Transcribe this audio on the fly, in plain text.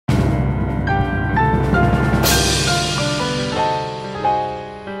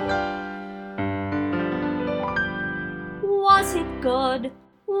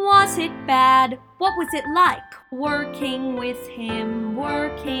Was it bad? What was it like working with him,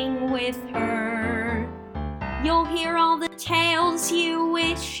 working with her? You'll hear all the tales you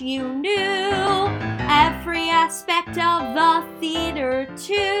wish you knew, every aspect of the theater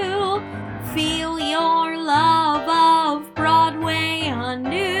too. Feel your love of Broadway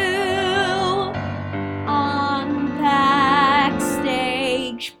anew on Backstage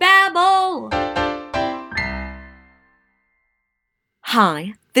Babble.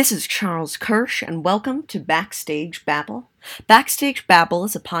 Hi, this is Charles Kirsch, and welcome to Backstage Babble. Backstage Babble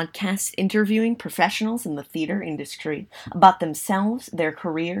is a podcast interviewing professionals in the theater industry about themselves, their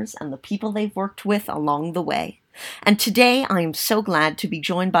careers, and the people they've worked with along the way. And today I am so glad to be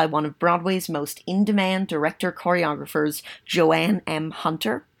joined by one of Broadway's most in-demand director-choreographers, Joanne M.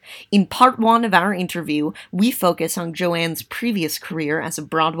 Hunter. In part one of our interview, we focus on Joanne's previous career as a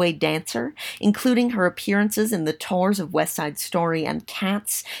Broadway dancer, including her appearances in the tours of West Side Story and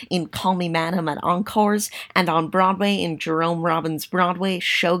Cats, in Call Me Madam at Encores, and on Broadway in Jerome Robbins' Broadway,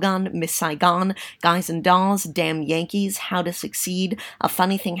 Shogun, Miss Saigon, Guys and Dolls, Damn Yankees, How to Succeed, A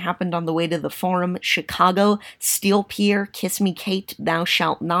Funny Thing Happened on the Way to the Forum, Chicago, Steel Pier, Kiss Me Kate, Thou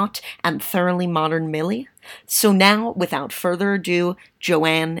Shalt Not, and Thoroughly Modern Millie. So now, without further ado,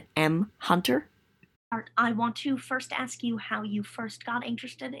 Joanne M. Hunter. I want to first ask you how you first got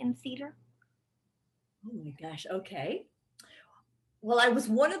interested in theater. Oh my gosh, okay. Well, I was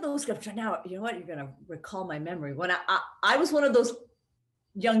one of those, now, you know what, you're going to recall my memory. When I was one of those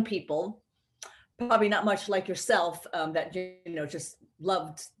young people, probably not much like yourself, that, just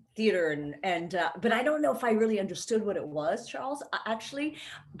loved theater and but I don't know if I really understood what it was, Charles, actually,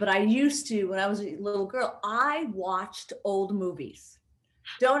 but I used to, when I was a little girl, I watched old movies.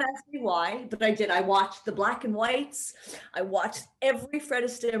 Don't ask me why, but I did. I watched the black and whites. I watched every Fred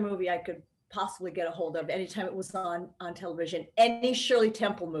Astaire movie I could possibly get a hold of anytime it was on television. Any Shirley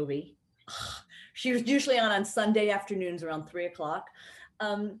Temple movie. She was usually on Sunday afternoons around 3:00.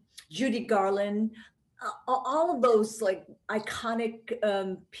 Judy Garland, all of those like iconic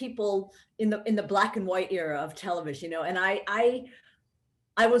people in the black and white era of television, and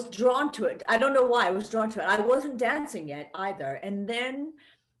I was drawn to it. I don't know why I was drawn to it. I wasn't dancing yet either. And then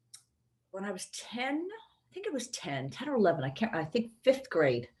when I was 10, I think it was 10 or 11, I think 5th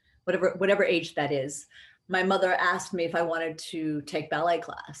grade, whatever age that is, my mother asked me if I wanted to take ballet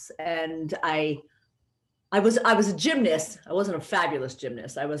class. And I was a gymnast. I wasn't a fabulous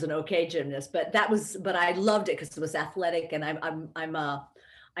gymnast. I was an okay gymnast, but I loved it because it was athletic, and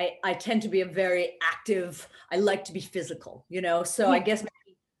I tend to be a very active. I like to be physical, So I guess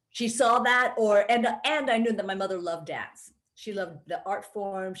she saw that, and I knew that my mother loved dance. She loved the art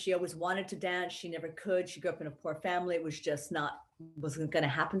form. She always wanted to dance. She never could. She grew up in a poor family. It was just wasn't going to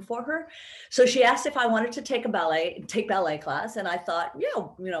happen for her. So she asked if I wanted to take ballet class. And I thought,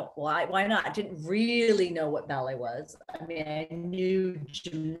 why not? I didn't really know what ballet was. I mean, I knew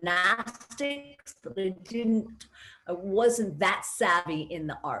gymnastics, but I wasn't that savvy in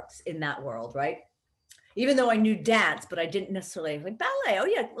the arts in that world, right? Even though I knew dance, but I didn't necessarily like ballet. Oh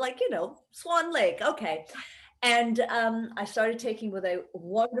yeah, Swan Lake. Okay. And I started taking with a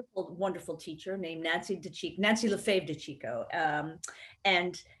wonderful, wonderful teacher named Nancy Lefebvre DeChico.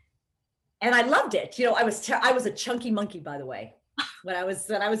 And I loved it. I was a chunky monkey, by the way. When I was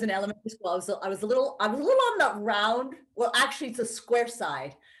in elementary school, I was a little on the round. Well, actually, it's a square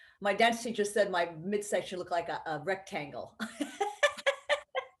side. My dance teacher said my midsection looked like a rectangle.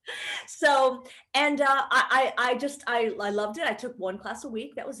 So, and I loved it. I took one class a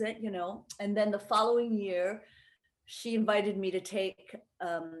week. That was it, And then the following year, she invited me to take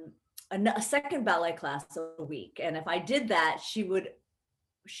a second ballet class a week. And if I did that, she would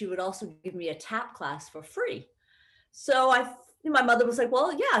also give me a tap class for free. So my mother was like,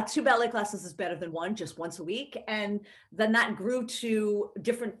 well, yeah, 2 ballet classes is better than one, just once a week. And then that grew to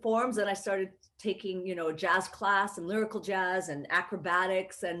different forms. And I started taking, a jazz class and lyrical jazz and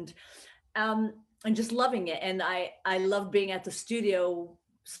acrobatics and just loving it. And I loved being at the studio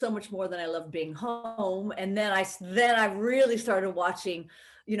so much more than I loved being home. And then I really started watching,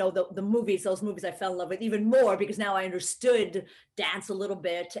 the movies, those movies I fell in love with even more, because now I understood dance a little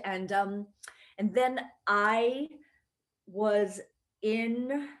bit. And then I was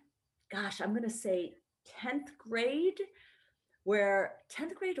in, I'm going to say 10th grade, where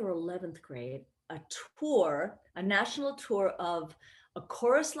 10th grade or 11th grade, a national tour of a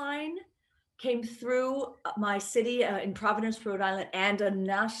chorus line came through my city in Providence, Rhode Island, and a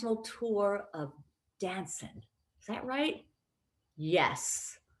national tour of dancing. Is that right?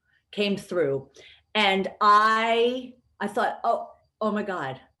 Yes, came through. And I thought, oh my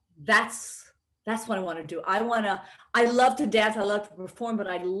God, that's That's what I want to do. I love to dance, I love to perform, but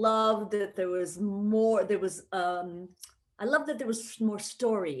I love that there was more, I love that there was more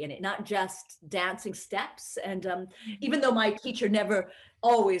story in it, not just dancing steps. And even though my teacher never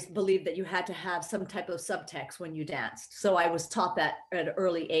always believed that you had to have some type of subtext when you danced. So I was taught that at an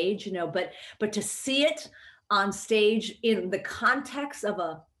early age, but to see it on stage in the context of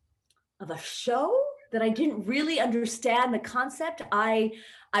a show that I didn't really understand the concept, I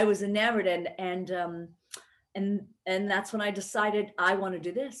was enamored, and that's when I decided I want to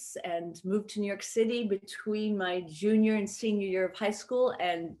do this and moved to New York City between my junior and senior year of high school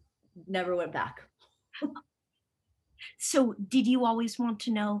and never went back. So did you always want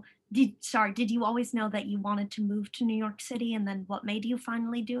to know, did you always know that you wanted to move to New York City, and then what made you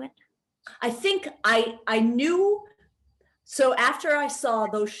finally do it? I think I knew. So after I saw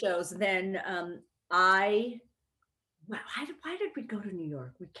those shows, then why did we go to New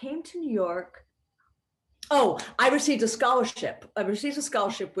York? We came to New York. Oh, I received a scholarship. I received a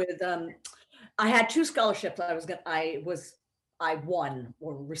scholarship with I had two scholarships I won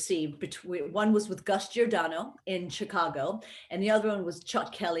or received. Between one was with Gus Giordano in Chicago, and the other one was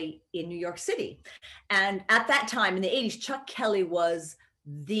Chuck Kelly in New York City. And at that time in the 80s, Chuck Kelly was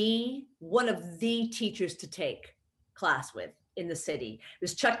the one of the teachers to take class with in the city. It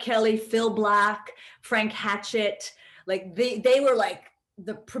was Chuck Kelly, Phil Black, Frank Hatchett. Like they were like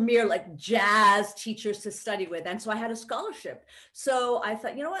the premier like jazz teachers to study with. And so I had a scholarship. So I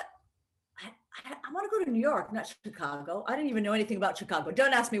thought, you know what? I want to go to New York, not Chicago. I didn't even know anything about Chicago.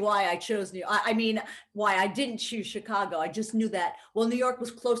 Don't ask me why I chose I mean, why I didn't choose Chicago. I just knew that, well, New York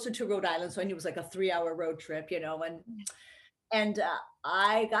was closer to Rhode Island. So I knew it was like a 3-hour road trip, and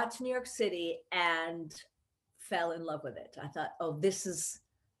I got to New York City and fell in love with it. I thought, oh, this is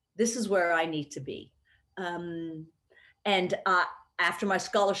where I need to be. And after my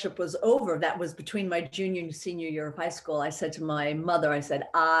scholarship was over, that was between my junior and senior year of high school, I said to my mother, I said,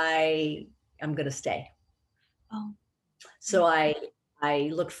 I'm going to stay. Oh. So I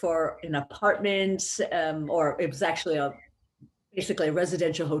looked for an apartment, or it was actually basically a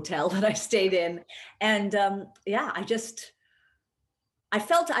residential hotel that I stayed in. And yeah, I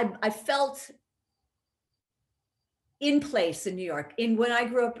felt in place in New York. When I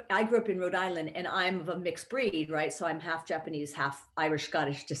grew up in Rhode Island, and I'm of a mixed breed, right? So I'm half Japanese, half Irish,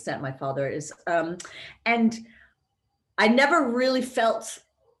 Scottish descent. My father is, and I never really felt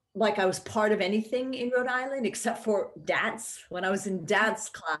like I was part of anything in Rhode Island except for dance. When I was in dance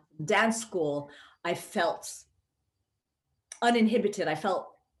class, dance school, I felt uninhibited. I felt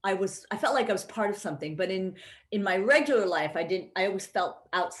like I was part of something, but in my regular life, I always felt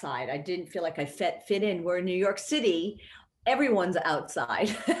outside. I didn't feel like I fit in. Where in New York City, everyone's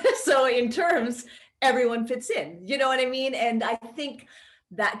outside. So in terms, everyone fits in, you know what I mean? And I think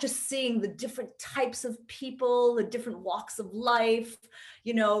that just seeing the different types of people, the different walks of life,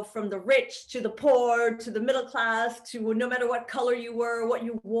 from the rich to the poor, to the middle class, to no matter what color you were, what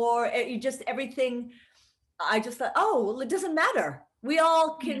you wore, everything. I just thought, oh, well, it doesn't matter. We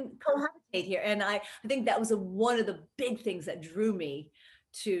all can cohabitate here. And I think that was one of the big things that drew me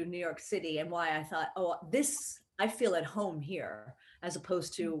to New York City, and why I thought, oh, I feel at home here, as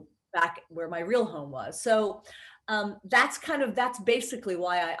opposed to back where my real home was. So that's basically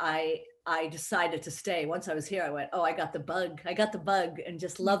why I decided to stay. Once I was here, I went, oh, I got the bug, and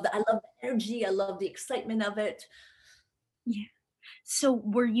just I love the energy. I love the excitement of it. Yeah. So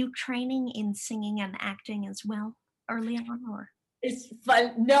were you training in singing and acting as well early on, or? It's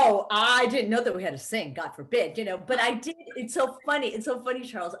fun. No, I didn't know that we had to sing, God forbid, but I did. It's so funny,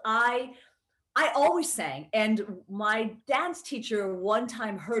 Charles. I always sang, and my dance teacher one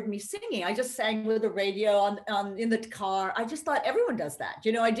time heard me singing. I just sang with the radio on in the car. I just thought everyone does that.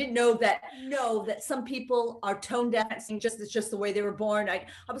 I didn't know that some people are tone deaf, it's just the way they were born. I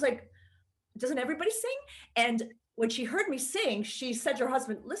was like, doesn't everybody sing? And when she heard me sing, she said to her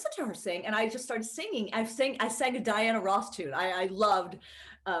husband, listen to her sing. And I just started singing. I sang a Diana Ross tune. I loved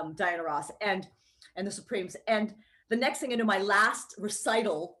Diana Ross and the Supremes. And the next thing I knew, my last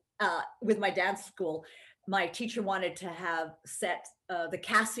recital with my dance school, my teacher wanted to have set the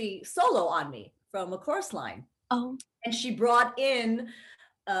Cassie solo on me from A Chorus Line. Oh. And she brought in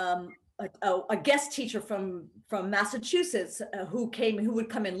a guest teacher from Massachusetts who would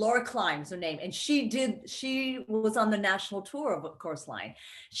come in. Laura Klein is her name, and she was on the national tour of Chorus Line.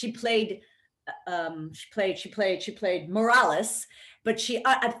 She played Morales, but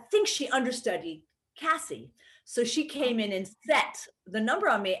I think she understudied Cassie. So she came in and set the number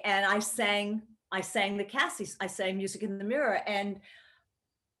on me, and I sang the Cassie. I sang Music in the Mirror, and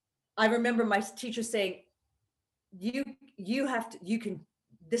I remember my teacher saying, "You can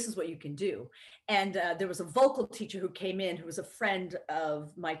this is what you can do. And there was a vocal teacher who came in, who was a friend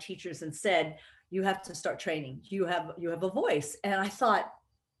of my teacher's, and said, you have to start training. You have a voice. And I thought,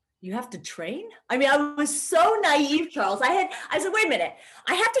 you have to train? I mean, I was so naive, Charles. I said, wait a minute,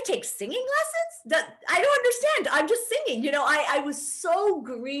 I have to take singing lessons? That I don't understand. I'm just singing. You know, I was so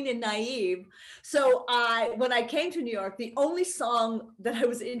green and naive. So when I came to New York, the only song that I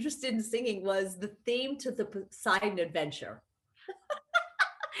was interested in singing was the theme to the Poseidon Adventure.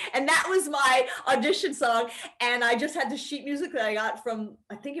 And that was my audition song. And I just had the sheet music that I got from,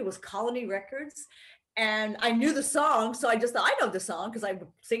 I think it was Colony Records. And I knew the song. So I just thought, I know the song because I would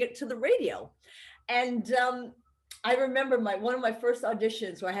sing it to the radio. And I remember one of my first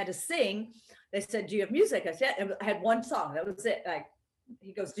auditions where I had to sing. They said, do you have music? I said, I had one song. That was it.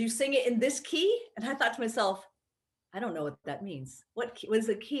 He goes, do you sing it in this key? And I thought to myself, I don't know what that means. What is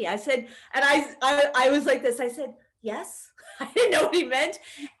the key? I said, and I was like this. I said, yes. I didn't know what he meant.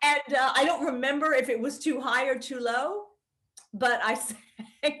 And I don't remember if it was too high or too low, but I sang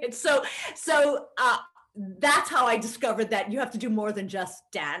it. So that's how I discovered that you have to do more than just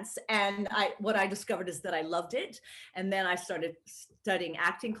dance. And what I discovered is that I loved it. And then I started studying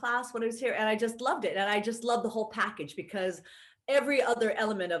acting class when I was here, and I just loved it. And I just love the whole package, because every other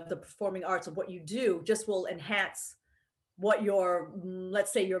element of the performing arts, of what you do, just will enhance what your,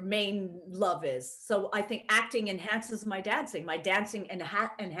 let's say, your main love is. So I think acting enhances my dancing. My dancing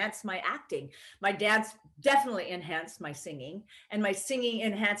enhanced my acting. My dance definitely enhanced my singing, and my singing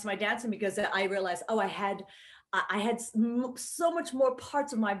enhanced my dancing, because I realized, I had so much more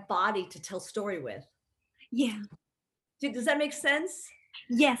parts of my body to tell story with. Yeah. Does that make sense?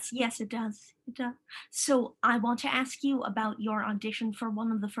 Yes, it does. It does. So I want to ask you about your audition for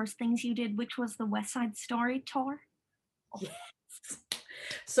one of the first things you did, which was the West Side Story tour. Yes.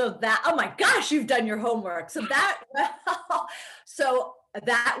 So that, oh my gosh, you've done your homework. So that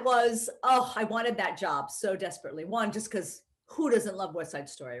was, I wanted that job so desperately. One, just because who doesn't love West Side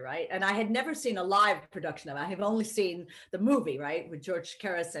Story, right? And I had never seen a live production of it. I have only seen the movie, right, with George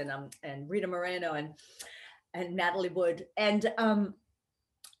Chakiris and Rita Moreno and Natalie Wood. And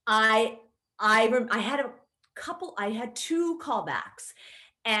I had two callbacks.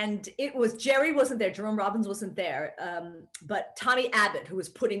 And it was, Jerry wasn't there, Jerome Robbins wasn't there, but Tommy Abbott, who was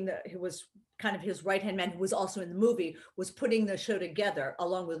kind of his right-hand man, who was also in the movie, was putting the show together,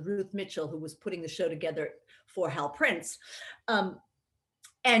 along with Ruth Mitchell, who was putting the show together for Hal Prince. And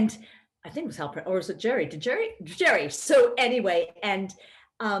I think it was Hal Prince, or was it Jerry? Jerry. So anyway, and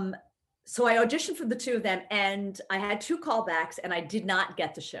so I auditioned for the two of them, and I had two callbacks, and I did not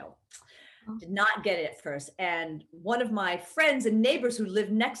get the show. Did not get it at first. And one of my friends and neighbors who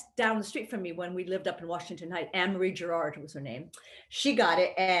lived down the street from me when we lived up in Washington Heights, Anne-Marie Gerard was her name, she got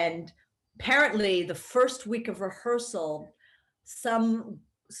it. And apparently the first week of rehearsal, some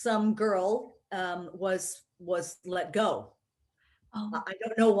girl was let go. I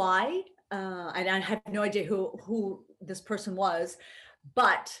don't know why. And I have no idea who this person was,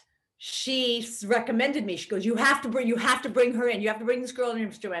 but she recommended me. She goes, you have to bring her in. You have to bring this girl. Her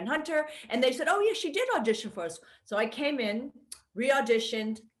name's Joanne Hunter. And they said, oh yeah, she did audition for us. So I came in,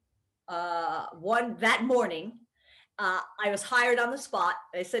 re-auditioned that morning. I was hired on the spot.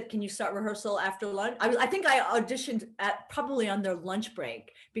 They said, can you start rehearsal after lunch? I think I auditioned probably on their lunch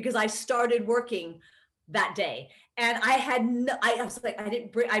break, because I started working that day. And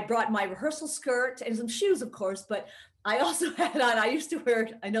I brought my rehearsal skirt and some shoes, of course, but I also had on, I used to wear,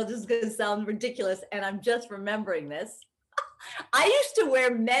 I know this is going to sound ridiculous, and I'm just remembering this. I used to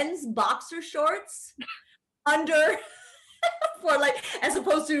wear men's boxer shorts under, for like, as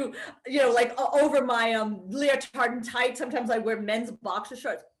opposed to, like over my leotard and tight. Sometimes I wear men's boxer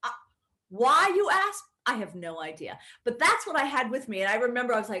shorts. Why, you ask? I have no idea. But that's what I had with me. And I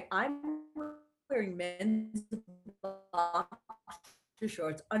remember I was like, I'm wearing men's boxer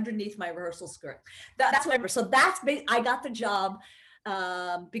shorts underneath my rehearsal skirt. That's what I remember. So I got the job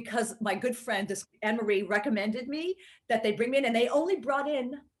because my good friend, this Anne-Marie, recommended me that they bring me in, and they only brought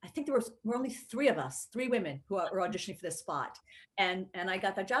in, I think there were only three women who were auditioning for this spot. And I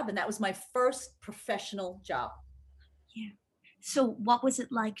got that job, and that was my first professional job. Yeah. So what was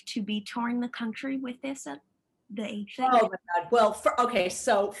it like to be touring the country with this at the age? Oh my God. Well,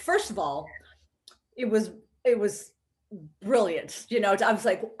 so first of all, it was brilliant. I was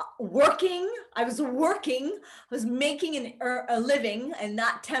like I was making a living and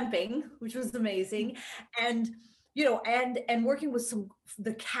not temping, which was amazing. And and working with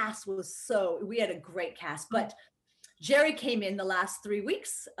the cast we had a great cast. But Jerry came in the last 3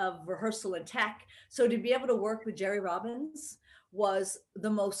 weeks of rehearsal and tech, so to be able to work with Jerry Robbins was the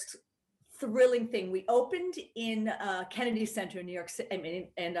most thrilling thing. We opened in Kennedy Center in New York City,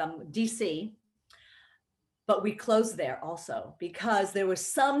 and DC, but we closed there also because there was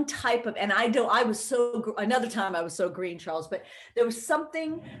some type of, and I was so, another time I was so green, Charles, but there was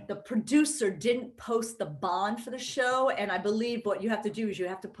something, the producer didn't post the bond for the show. And I believe what you have to do is you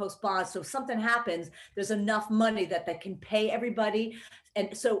have to post bonds. So if something happens, there's enough money that they can pay everybody.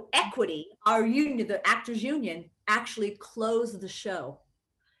 And so Equity, our union, the actors union, actually closed the show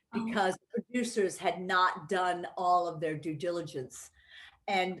because producers had not done all of their due diligence.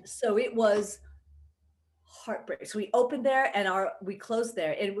 And so it was heartbreaking. So we opened there and we closed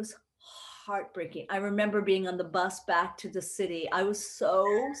there. It was heartbreaking. I remember being on the bus back to the city. I was so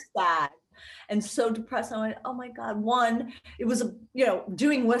sad and so depressed. I went, oh my God. One, it was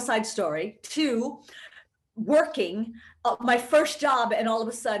doing West Side Story. Two, working my first job, and all of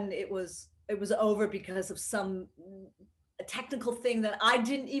a sudden it was over because of some technical thing that I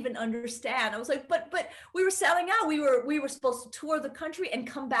didn't even understand. I was like, but we were selling out. We were supposed to tour the country and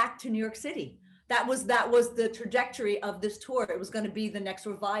come back to New York City. That was the trajectory of this tour. It was going to be the next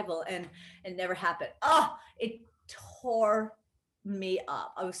revival, and it never happened. Oh, it tore me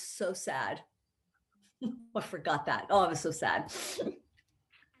up. I was so sad. I forgot that. Oh, I was so sad.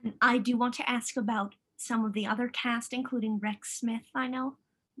 I do want to ask about some of the other cast, including Rex Smith. I know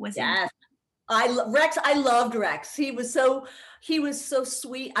was yes. I loved Rex. He was so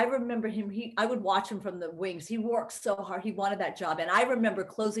sweet. I remember him. I would watch him from the wings. He worked so hard. He wanted that job. And I remember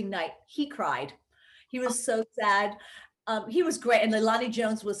closing night, he cried. He was so sad. He was great. And Leilani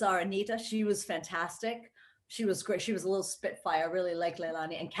Jones was our Anita. She was fantastic. She was great. She was a little spitfire. I really liked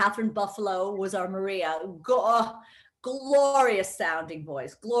Leilani. And Catherine Buffalo was our Maria. Glorious sounding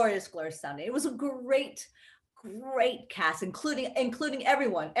voice. Glorious sounding. It was a great cast, including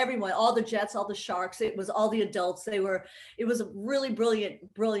everyone, all the Jets, all the Sharks. It was all the adults. It was a really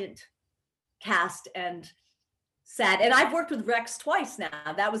brilliant cast, and sad. And I've worked with Rex twice now.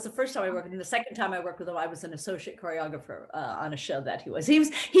 That was the first time I worked, and the second time I worked with him, I was an associate choreographer on a show that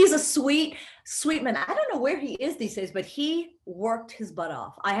he's a sweet man. I don't know where he is these days, but he worked his butt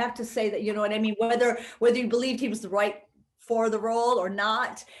off. I have to say that, you know what I mean? Whether you believed he was the right for the role or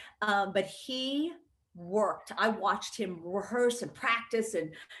not, but he worked. I watched him rehearse and practice,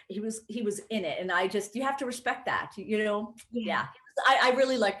 and he was in it. And you have to respect that, Yeah. I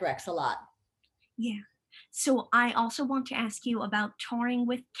really liked Rex a lot. Yeah. So I also want to ask you about touring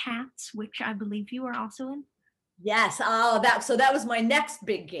with Cats, which I believe you were also in. Yes. So that was my next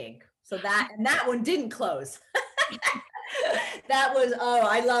big gig. So that one didn't close. That was,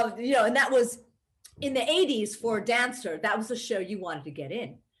 I loved, and that was in the 80s for Dancer. That was a show you wanted to get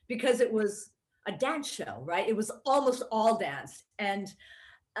in because it was a dance show, right? It was almost all dance. And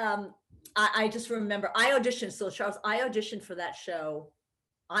I just remember I auditioned. So Charles, I auditioned for that show.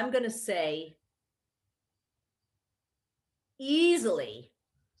 I'm going to say easily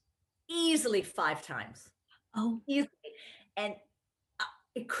 5 times. Oh, easily. And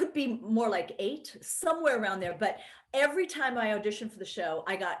it could be more like 8, somewhere around there. But every time I auditioned for the show,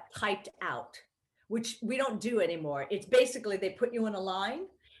 I got typed out, which we don't do anymore. It's basically they put you in a line,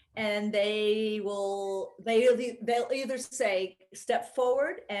 and they'll either say step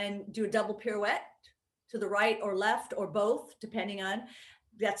forward and do a double pirouette to the right or left or both, depending on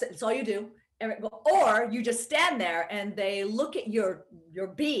that's all you do. Or you just stand there and they look at your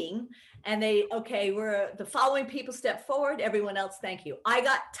being and we're the following people step forward, everyone else, thank you. I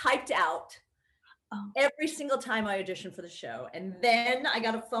got typed out every single time I auditioned for the show. And then I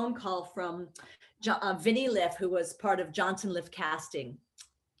got a phone call from Vinnie Liff, who was part of Johnson Liff Casting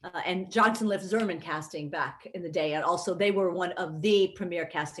and Johnson Liff Zerman Casting back in the day. And also they were one of the premier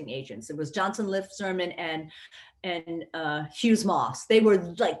casting agents. It was Johnson Liff Zerman and Hughes Moss. They were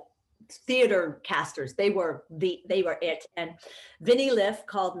like theater casters. They were it. And Vinnie Liff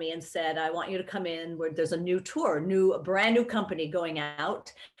called me and said, I want you to come in where there's a new tour, a brand new company going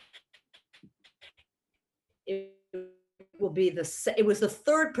out. It was the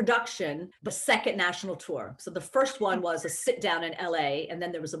third production, the second national tour. So the first one was a sit down in LA, and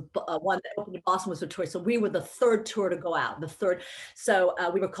then there was a one that opened in Boston was a tour. So we were the third tour to go out, So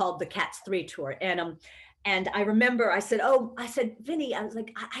we were called the Cats 3 tour. And I remember I said, Vinny, I was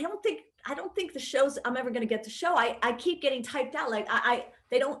like, I don't think the shows I'm ever going to get the show. I keep getting typed out. Like I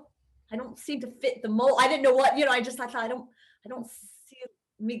don't seem to fit the mold. I didn't know what, I just thought I don't see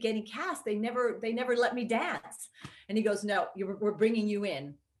me getting cast. They never let me dance. And he goes, no, we're bringing you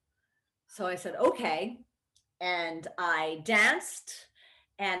in. So I said, okay. And I danced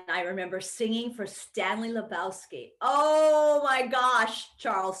And I remember singing for Stanley Lebowski. Oh my gosh,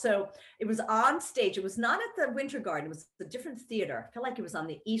 Charles. So it was on stage. It was not at the Winter Garden. It was a different theater. I felt like it was on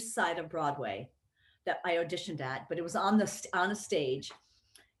the east side of Broadway that I auditioned at, but it was on a stage.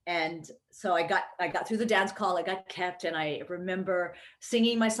 And so I got through the dance call. I got kept, and I remember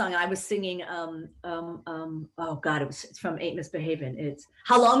singing my song. I was singing oh God, it's from Ain't Misbehavin'. It's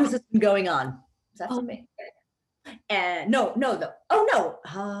How Long Has This Been Going On? Is that for me? And no, God,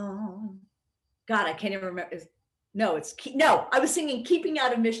 I can't even remember. I was singing Keeping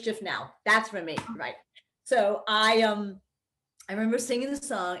Out of Mischief Now. That's for me, right? So I remember singing the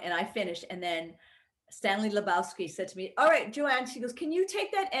song, and I finished, and then Stanley Lebowski said to me, "All right, Joanne," she goes, "can you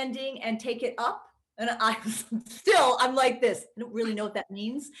take that ending and take it up?" And I'm like this. I don't really know what that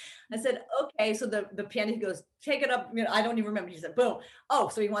means. I said, "Okay." So the pianist goes, "Take it up." I don't even remember. He said, "Boom." Oh,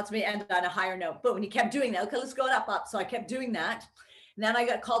 so he wants me to end on a higher note. Boom. And he kept doing that. Okay, let's go up. So I kept doing that. And then I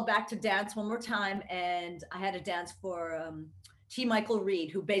got called back to dance one more time. And I had to dance for T. Michael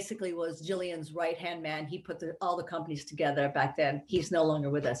Reed, who basically was Jillian's right-hand man. He put all the companies together back then. He's no longer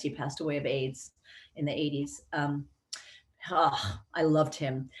with us. He passed away of AIDS in the 80s. I loved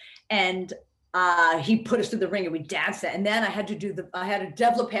him. And he put us through the ring, and we danced it. And then I had to develop. I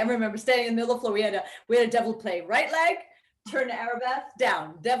remember standing in the middle of the floor. We had a devil play right leg, turn to arabesque,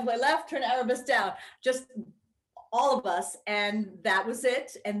 down, devil play left, turn to arabesque, down, just all of us. And that was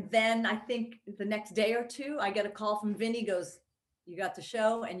it. And then I think the next day or two, I get a call from Vinny, goes, "You got the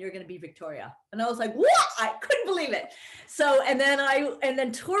show and you're going to be Victoria." And I was like, what? I couldn't believe it. So, and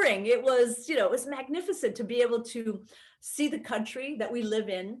then touring, it was magnificent to be able to see the country that we live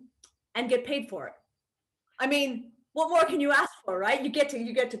in and get paid for it. I mean, what more can you ask for, right? You get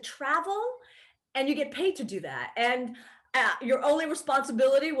to travel, and you get paid to do that. And your only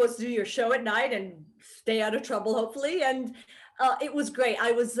responsibility was to do your show at night and stay out of trouble, hopefully. And it was great.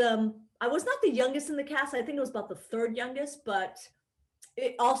 I was not the youngest in the cast. I think it was about the third youngest, but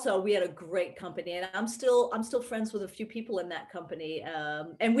we had a great company, and I'm still friends with a few people in that company.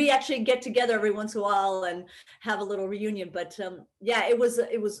 And we actually get together every once in a while and have a little reunion. But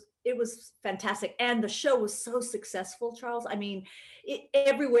it was fantastic. And the show was so successful, Charles. I mean,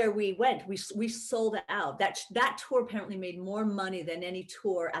 everywhere we went, we sold out. That tour apparently made more money than any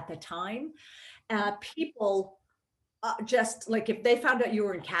tour at the time. People just like, if they found out you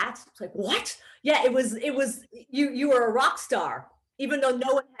were in Cats, it's like, what? Yeah, it was you were a rock star, even though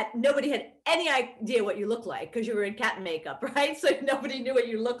nobody had any idea what you looked like, because you were in cat makeup, right? So nobody knew what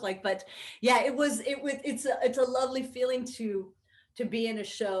you looked like. But yeah, it's a lovely feeling to be in a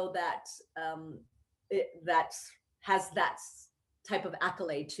show that that has that type of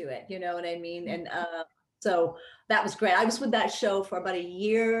accolade to it. You know what I mean? And so that was great. I was with that show for about a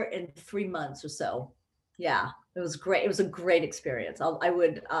year and 3 months or so. Yeah, it was great. It was a great experience. I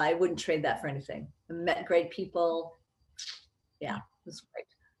wouldn't trade that for anything. I met great people. Yeah, it was great.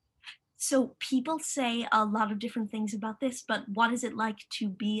 So people say a lot of different things about this, but what is it like to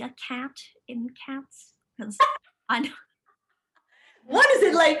be a cat in Cats? Because I know. What is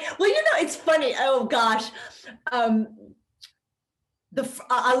it like? Well, it's funny. Oh gosh. I'll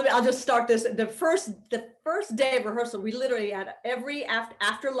just start this. The first day of rehearsal, we literally had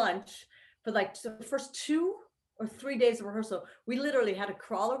after lunch for like the first 2 or 3 days of rehearsal, we literally had to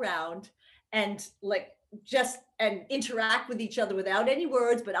crawl around and and interact with each other without any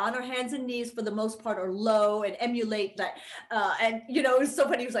words, but on our hands and knees for the most part, or low, and emulate that. And it was so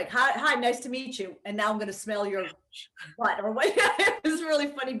funny. He was like, hi, nice to meet you. And now I'm going to smell your butt, or what. It was really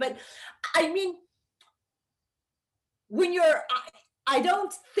funny. But I mean, when I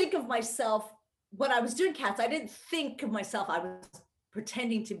don't think of myself, when I was doing Cats, I didn't think of myself, I was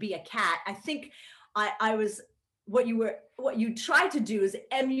pretending to be a cat. I think I was, what you try to do is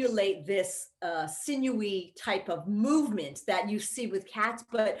emulate this sinewy type of movement that you see with cats.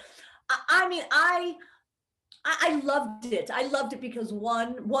 But I mean, I loved it. I loved it because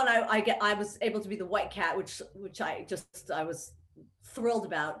one, I was able to be the white cat, which I was thrilled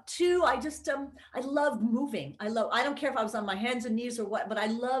about. Two, I loved moving. I don't care if I was on my hands and knees or what, but I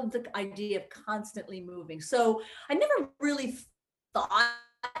love the idea of constantly moving. So I never really thought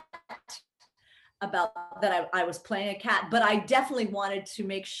about that I was playing a cat, but I definitely wanted to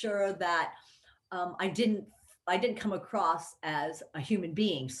make sure that I didn't come across as a human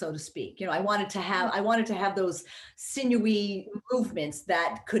being, so to speak. I wanted to have those sinewy movements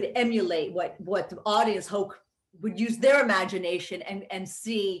that could emulate what the audience would use their imagination and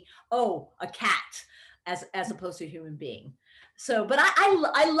see, oh, a cat as opposed to a human being. So, but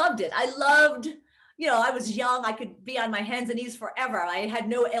I loved it. I loved, I was young. I could be on my hands and knees forever. I had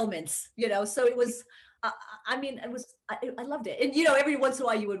no ailments, so it was, I mean, I loved it. And, every once in a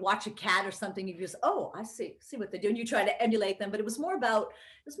while you would watch a cat or something. You just, oh, I see what they do. And you try to emulate them, but it was more about,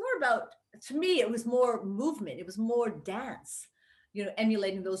 to me, it was more movement. It was more dance,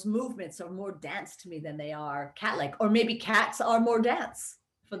 emulating those movements are more dance to me than they are cat-like, or maybe cats are more dance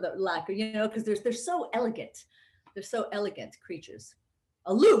for the lack of, because they're so elegant. They're so elegant creatures,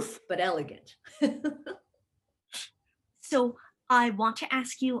 aloof, but elegant. So I want to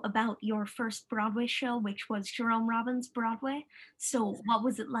ask you about your first Broadway show, which was Jerome Robbins Broadway. So what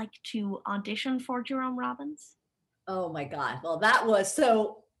was it like to audition for Jerome Robbins? Oh my God. Well, that was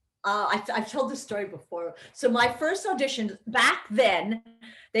so. I've told this story before. So my first audition back then,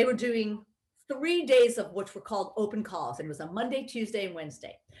 they were doing 3 days of which were called open calls, and it was a Monday, Tuesday, and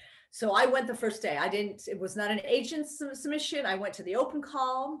Wednesday. So I went the first day. It was not an agent submission. I went to the open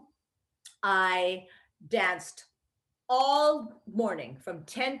call. I danced all morning from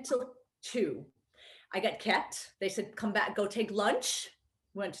 10 till 2. I got kept. They said, come back, go take lunch.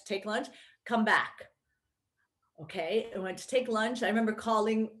 Went to take lunch, come back. Okay, I went to take lunch. I remember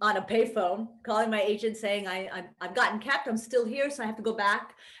calling on a payphone, calling my agent saying, I've gotten kept. I'm still here, so I have to go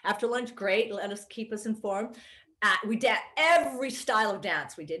back after lunch. Great, keep us informed. We did every style of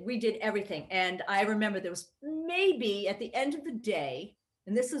dance. We did everything. And I remember there was maybe at the end of the day,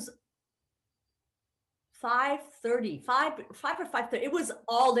 and this is 5:30, 5 or 5:30. It was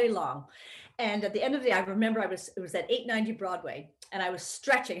all day long. And at the end of the day, I remember it was at 890 Broadway, and I was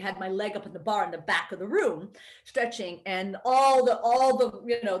stretching, had my leg up in the bar in the back of the room, stretching, and all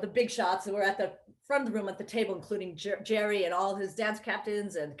the the big shots that were at the front of the room at the table, including Jerry and all his dance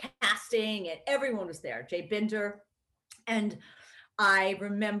captains and casting, and everyone was there, Jay Binder. And I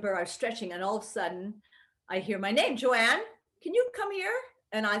remember I was stretching, and all of a sudden I hear my name, Joanne, can you come here?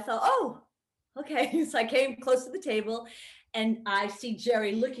 And I thought, oh, okay. So I came close to the table, and I see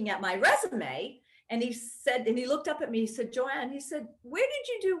Jerry looking at my resume, and he looked up at me, he said, Joanne, he said,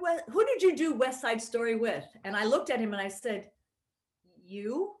 who did you do West Side Story with? And I looked at him and I said,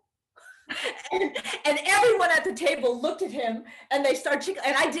 you? and everyone at the table looked at him, and they started,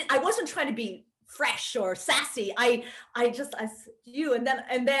 and I wasn't trying to be fresh or sassy. I said, you, and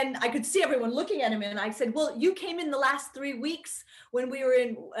then I could see everyone looking at him, and I said, well, you came in the last 3 weeks when we were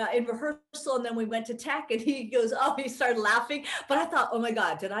in rehearsal, and then we went to tech. And he goes, oh, he started laughing. But I thought, oh my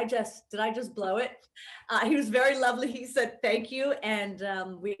God, did I just blow it? He was very lovely. He said thank you, and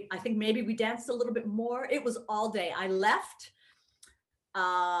I think maybe we danced a little bit more. It was all day. I left.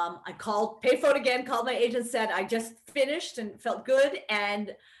 I called payphone again, called my agent, said I just finished and felt good.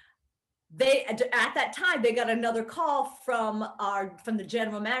 And they, at that time, they got another call from the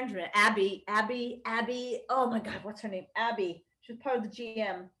general manager, Abby. Oh my God, what's her name? Abby. She was part of the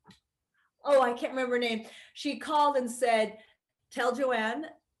GM. Oh, I can't remember her name. She called and said, tell Joanne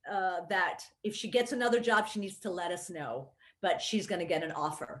that if she gets another job, she needs to let us know, but she's going to get an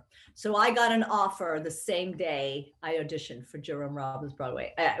offer. So I got an offer the same day I auditioned for Jerome Robbins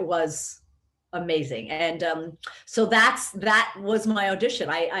Broadway. It was amazing. And so that was my audition.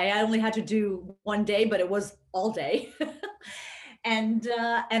 I only had to do 1 day, but it was all day. And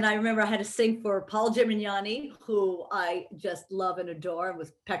I remember I had to sing for Paul Gimignani, who I just love and adore, and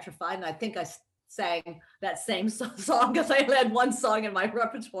was petrified. And I think I sang that same song because I had one song in my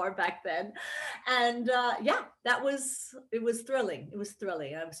repertoire back then. And yeah, it was thrilling. It was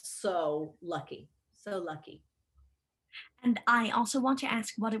thrilling. I was so lucky, so lucky. And I also want to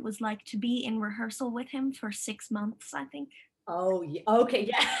ask what it was like to be in rehearsal with him for 6 months, I think. Oh, yeah. Okay.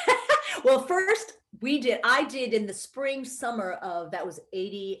 Yeah. Well, first I did in the spring, summer of, that was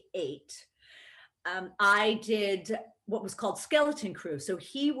 88. I did what was called Skeleton Crew. So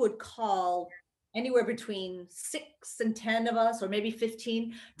he would call anywhere between 6 and 10 of us, or maybe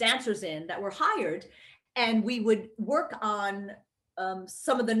 15 dancers in that were hired. And we would work on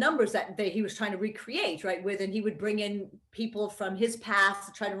some of the numbers that he was trying to recreate, right? And he would bring in people from his past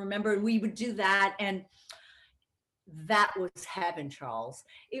to try to remember, and we would do that. And that was heaven, Charles.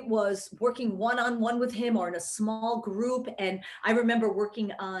 It was working one-on-one with him or in a small group. And I remember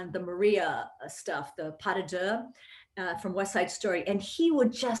working on the Maria stuff, the pas de deux from West Side Story. And he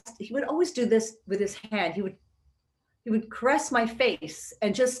would always do this with his hand. He would caress my face,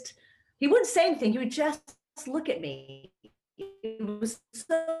 and he wouldn't say anything. He would just look at me. It was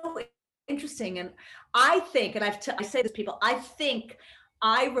so interesting. And I think, and I say this to people, I think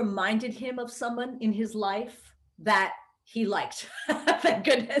I reminded him of someone in his life that he liked. Thank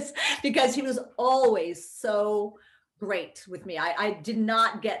goodness, because he was always so great with me. I did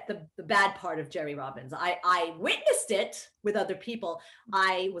not get the bad part of Jerry Robbins. I witnessed it with other people.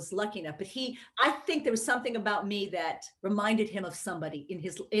 I was lucky enough, but I think there was something about me that reminded him of somebody in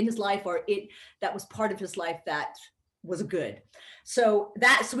his life, or that was part of his life that was good. So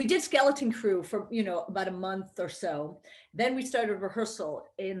we did Skeleton Crew for, about a month or so. Then we started rehearsal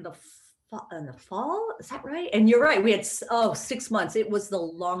in the fall. Is that right? And you're right. We had 6 months. It was the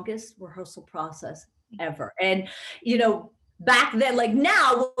longest rehearsal process ever. And back then, like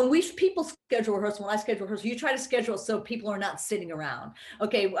now, when people schedule rehearsal, when I schedule rehearsal, you try to schedule so people are not sitting around.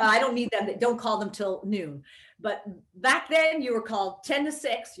 Okay, I don't need them. Don't call them till noon. But back then, you were called 10 to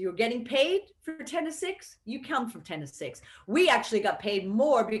 6. You were getting paid for 10 to 6. You come from 10 to 6. We actually got paid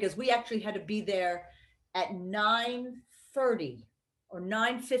more because we actually had to be there at 9:30 or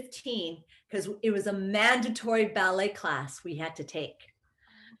 9:15 because it was a mandatory ballet class we had to take.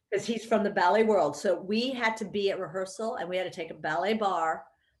 Because he's from the ballet world. So we had to be at rehearsal and we had to take a ballet bar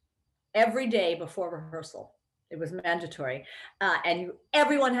every day before rehearsal. It was mandatory. And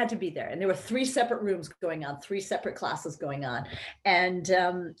everyone had to be there. And there were 3 separate rooms going on, 3 separate classes going on. And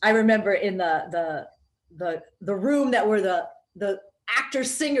I remember in the room that were the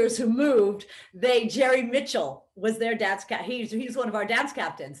actors, singers who moved, Jerry Mitchell was their dance he's one of our dance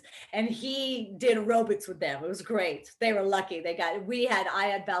captains, and he did aerobics with them. It was great. They were lucky. I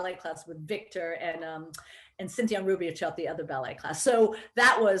had ballet class with Victor and Cynthia Rubio taught the other ballet class. So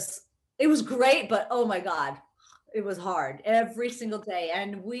it was great, but oh my God, it was hard every single day.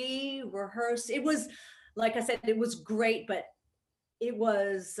 And we rehearsed. It was, like I said, it was great, but it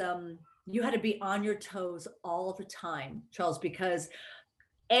was, you had to be on your toes all the time, Charles, because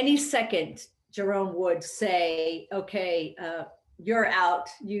any second Jerome would say, okay, you're out,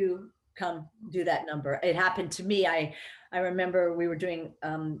 you come do that number. It happened to me. I remember we were doing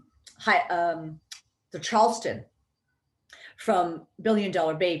the Charleston from $1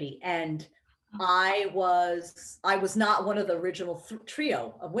 Billion Baby. And I was not one of the original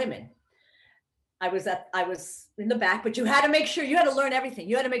trio of women. I was in the back, but you had to make sure, you had to learn everything.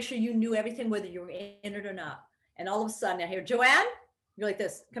 You had to make sure you knew everything, whether you were in it or not. And all of a sudden I hear, Joanne, you're like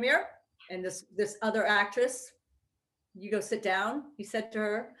this, come here. And this other actress, you go sit down. He said to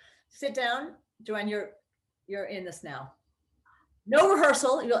her, sit down, Joanne, you're in this now. No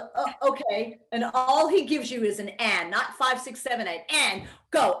rehearsal. You're like, oh, okay. And all he gives you is an and, not 5, 6, 7, 8, and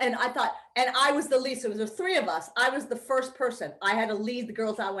go. And I thought, and I was the lead. So there was 3 of us. I was the first person. I had to lead the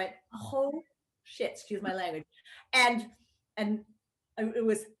girls. I went, oh shit, excuse my language. And it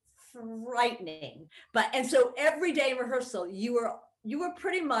was frightening. And so every day rehearsal, you were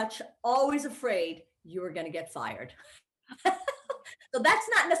pretty much always afraid you were going to get fired. So that's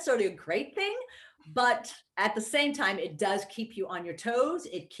not necessarily a great thing, but at the same time, it does keep you on your toes.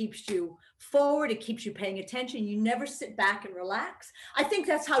 It keeps you forward. It keeps you paying attention. You never sit back and relax. I think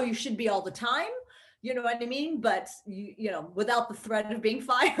that's how you should be all the time. You know what I mean? But without the threat of being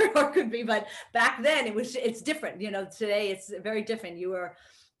fired, or could be, but back then it's different. Today it's very different.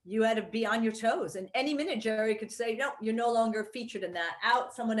 You had to be on your toes, and any minute Jerry could say, no, you're no longer featured in that,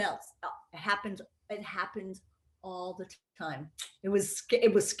 out, someone else. It happens all the time. It was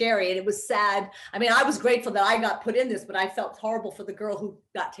scary and it was sad. I mean, I was grateful that I got put in this, but I felt horrible for the girl who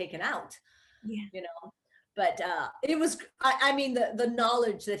got taken out. Yeah. But it was, I mean, the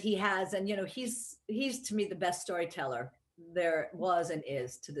knowledge that he has, and he's to me the best storyteller there was and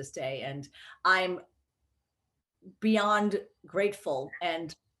is to this day. And I'm beyond grateful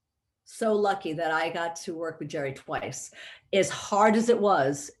and so lucky that I got to work with Jerry twice. As hard as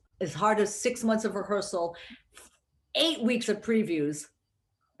 6 months of rehearsal, 8 weeks of previews,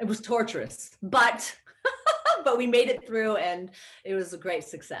 it was torturous, but we made it through, and it was a great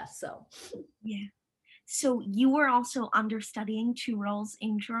success. So yeah. So you were also understudying 2 roles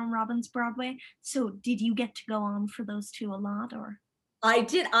in Jerome Robbins Broadway. So did you get to go on for those 2 a lot, or? I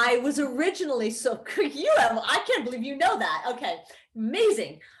did. I was originally, I can't believe you know that. Okay,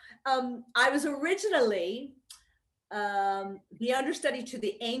 amazing. I was originally the understudy to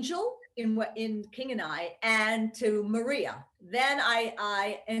the Angel in King and I, and to Maria. Then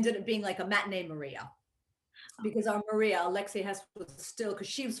I ended up being like a matinee Maria, because our Maria, Alexia Hess, was still, because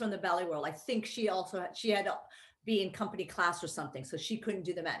she was from the ballet world. I think she had to be in company class or something, so she couldn't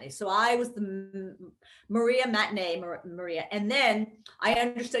do the matinee. So I was the Maria matinee Maria, and then I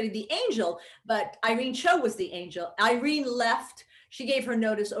understudied the Angel, but Irene Cho was the Angel. Irene left. She gave her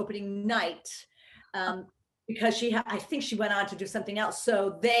notice opening night. Because I think she went on to do something else.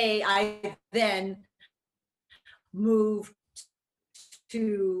 So I then moved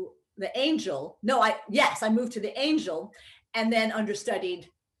to the Angel. I moved to the Angel and then understudied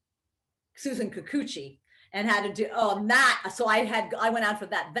Susan Kikuchi. and had to do, that. So I went out for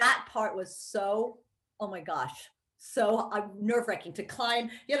that. That part was so, oh my gosh, so nerve-wracking to climb.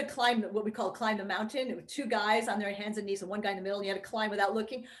 You had to climb what we call climb the mountain. It was two guys on their hands and knees and one guy in the middle, and you had to climb without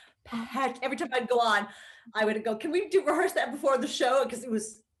looking. Every time I'd go on, I would go, can we rehearse that before the show? Because it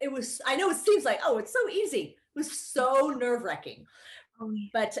was, I know it seems like, oh, it's so easy. It was so nerve-wracking.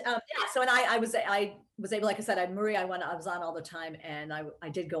 But yeah, so, and I was able, like I said, Marie, I was on all the time, and I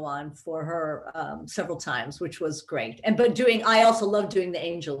did go on for her several times, which was great. I also loved doing The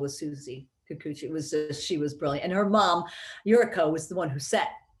Angel with Susie Kikuchi. She was brilliant. And her mom, Yuriko, was the one who set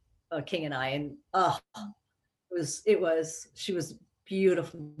King and I, and she was a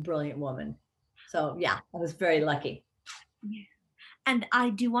beautiful, brilliant woman. So yeah, I was very lucky. Yeah. And I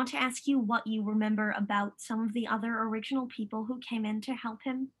do want to ask you what you remember about some of the other original people who came in to help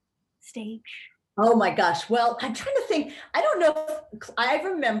him stage. Oh my gosh. Well, I'm trying to think. I don't know if I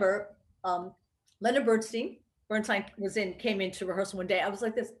remember Leonard Bernstein came into rehearsal one day. I was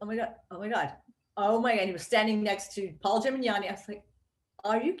like this, oh my God, oh my God, oh my God. He was standing next to Paul Gimignani. I was like,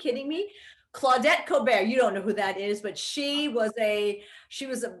 are you kidding me? Claudette Colbert, you don't know who that is, but she was a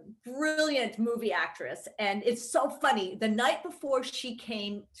brilliant movie actress. And it's so funny. The night before she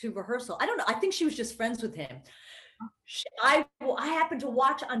came to rehearsal, I don't know, I think she was just friends with him. I happened to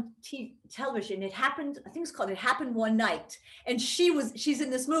watch on television. It happened, I think it's called It Happened One Night. And she's in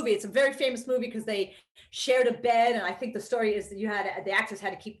this movie. It's a very famous movie because they shared a bed. And I think the story is that the actors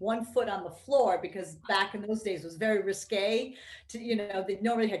had to keep one foot on the floor because back in those days it was very risque to, they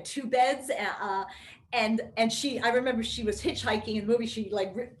normally had two beds. And I remember she was hitchhiking in the movie. She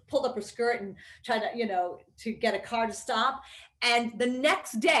like pulled up her skirt and tried to, to get a car to stop. And the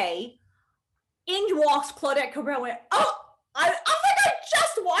next day, in walks Claudette Colbert. Went, oh, I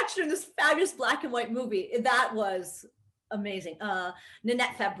just watched her in this fabulous black and white movie. That was amazing.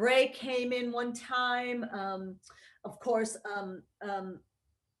 Nanette Fabre came in one time. Of course, oh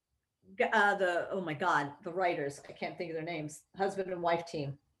my God, the writers. I can't think of their names. Husband and wife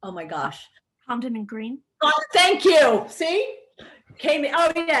team. Oh my gosh. Comden and Green. Oh, thank you. See? Came in.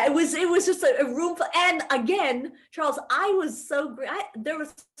 Oh yeah, it was just a room full. And again, Charles, I was so great. There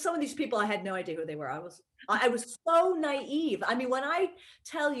was some of these people I had no idea who they were. I was so naive. I mean, when I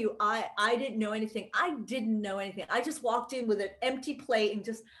tell you I didn't know anything, I didn't know anything. I just walked in with an empty plate and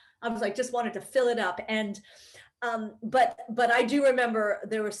just wanted to fill it up. And but I do remember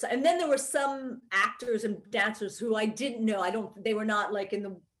there were and then there were some actors and dancers who I didn't know. They were not like in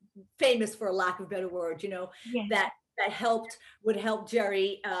the famous, for a lack of a better word, Yeah. that would help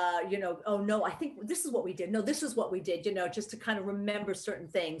Jerry, oh no, I think this is what we did. No, this is what we did, just to kind of remember certain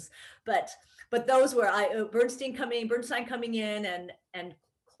things. But those were Bernstein coming in and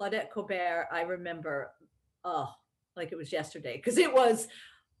Claudette Colbert, I remember, like it was yesterday, because it was,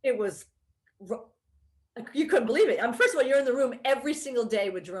 you couldn't believe it. First of all, you're in the room every single day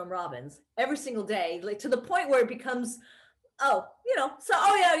with Jerome Robbins, every single day, like to the point where it becomes, we're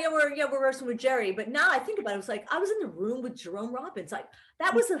rehearsing with Jerry. But now I think about it, it's like I was in the room with Jerome Robbins. Like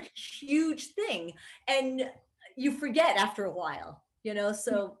that was a huge thing, and you forget after a while,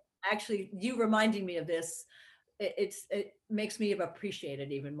 So actually, you reminding me of this, it makes me appreciate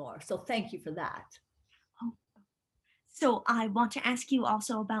it even more. So thank you for that. So I want to ask you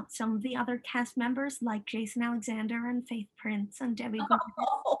also about some of the other cast members like Jason Alexander and Faith Prince and Debbie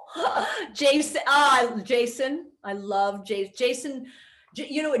Gordon. Jason, I love Jason. Jason,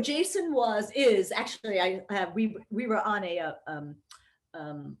 you know what Jason is actually, we were on a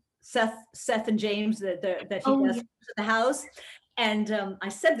Seth and James that he does at the house. And I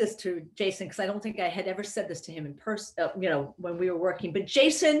said this to Jason because I don't think I had ever said this to him in person, when we were working. But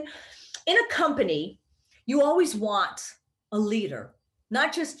Jason, in a company, you always want a leader,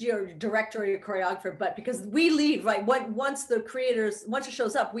 not just your director or your choreographer, but because we leave, right? Once the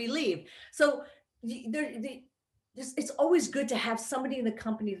shows up, we leave. So it's always good to have somebody in the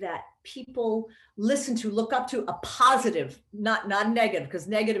company that people listen to, look up to, a positive, not negative, because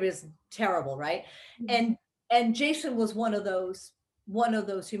negative is terrible, right? Mm-hmm. And Jason was one of those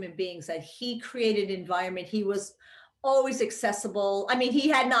human beings that he created an environment. He was always accessible. I mean, he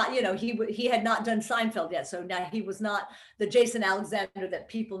had not, he had not done Seinfeld yet, so now he was not the Jason Alexander that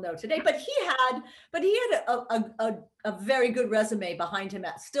people know today. But he had a very good resume behind him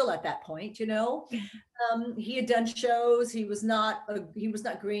still at that point. He had done shows. He was not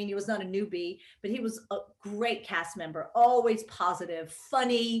green. He was not a newbie, but he was a great cast member. Always positive,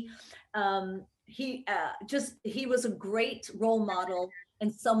 funny. He was a great role model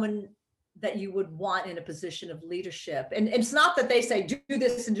and someone that you would want in a position of leadership. And it's not that they say, do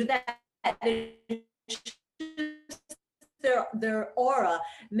this and do that. It's their aura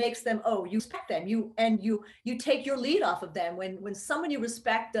makes them, oh, you respect them, you take your lead off of them. When someone you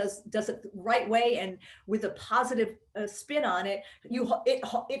respect does it the right way and with a positive spin on it,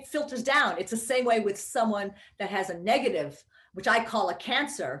 it filters down. It's the same way with someone that has a negative, which I call a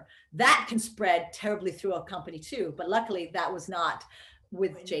cancer, that can spread terribly through a company too. But luckily that was not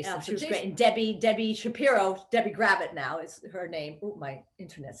with Jason. She was great. And Debbie Shapiro, Debbie Gravitt now is her name. Oh, my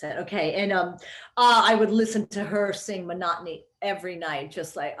internet said, okay. And I would listen to her sing Monotony every night,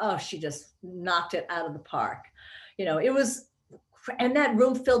 just like, oh, she just knocked it out of the park. You know, it was, and that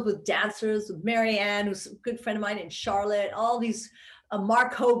room filled with dancers, with Mary Ann, who's a good friend of mine, and Charlotte, all these,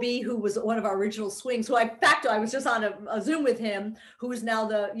 Mark Hobie, who was one of our original swings, who I was just on a Zoom with him, who is now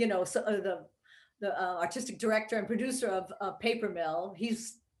the, you know, the artistic director and producer of Paper Mill.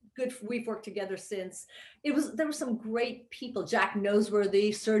 He's good. We've worked together since. There were some great people, Jack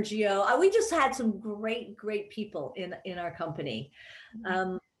Noseworthy, Sergio. We just had some great people in our company.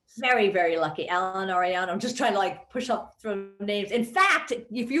 Very, very lucky. Alan Ariano. I'm just trying to like push up from names. In fact,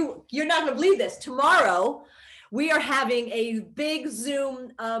 if you're not going to believe this, tomorrow we are having a big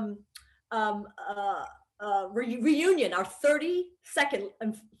Zoom reunion, our 32nd.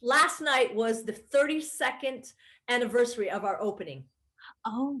 Last night was the 32nd anniversary of our opening.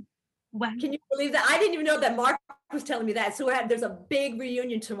 Oh, wow. Can you believe that? I didn't even know that. Mark was telling me that. So there's a big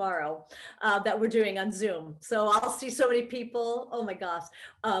reunion tomorrow that we're doing on Zoom. So I'll see so many people. Oh my gosh.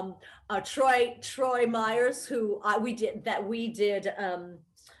 Troy Myers, who we did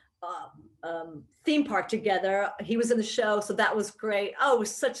theme park together. He was in the show. So that was great. Oh, it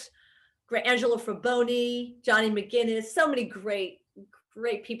was such great. Angelo Fraboni, Johnny McGinnis, so many great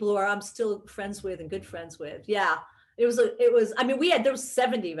people who I'm still friends with and good friends with. Yeah. It was, I mean, there was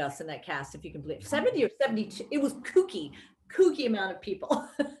 70 of us in that cast, if you can believe 70 or 72. It was kooky amount of people.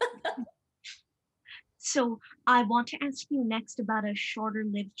 So I want to ask you next about a shorter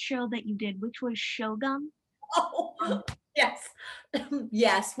lived show that you did, which was Shogun. Oh, yes.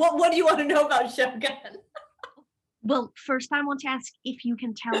 Yes. What do you want to know about Shogun? Well, first I want to ask if you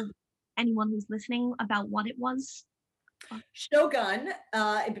can tell anyone who's listening about what it was. Shogun,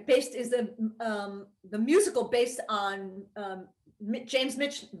 is the musical based on James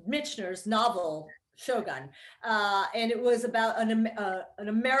Michener's novel Shogun, and it was about an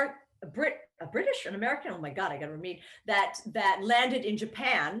American. Oh my God, I got to read that landed in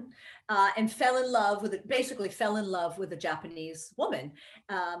Japan and fell in love with a Japanese woman,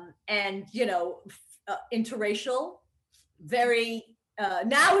 and you know, interracial, very.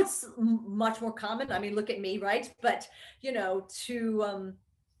 Now it's much more common. I mean, look at me, right? But you know, to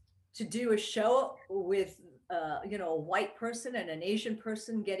do a show with you know, a white person and an Asian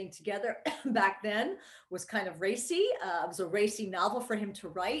person getting together back then was kind of racy. It was a racy novel for him to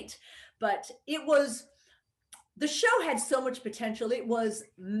write, but the show had so much potential. It was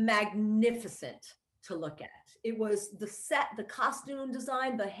magnificent to look at. It was the set, the costume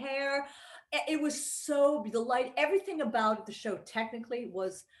design, the hair. It was the light, everything about the show technically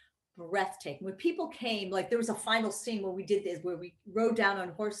was breathtaking. When people came, like there was a final scene where we did this, where we rode down on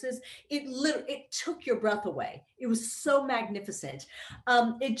horses. It took your breath away. It was so magnificent.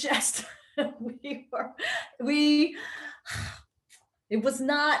 It just, it was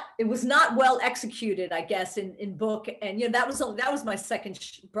not well executed, I guess, in book. And you know, that was my second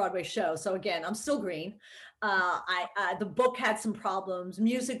Broadway show. So again, I'm still green. The book had some problems.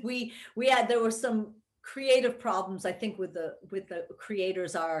 Music, there were some creative problems, I think, with the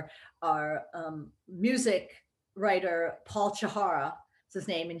creators. Our music writer Paul Chihara is his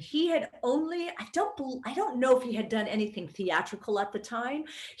name, and he had I don't know if he had done anything theatrical at the time.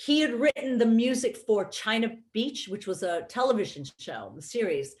 He had written the music for China Beach, which was a television show, the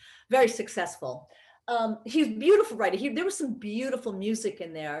series, very successful. He's a beautiful writer. There was some beautiful music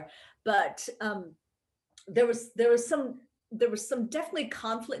in there, but there was some definitely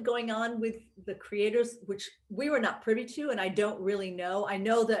conflict going on with the creators, which we were not privy to, and I don't really know. I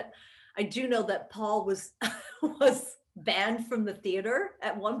do know that Paul was banned from the theater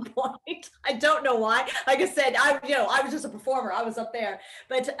at one point. I don't know why. Like I said, I was just a performer. I was up there,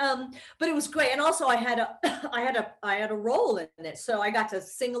 but it was great. And also I had a role in it, so I got to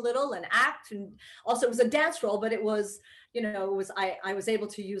sing a little and act, and also it was a dance role, but it was, you know, I was able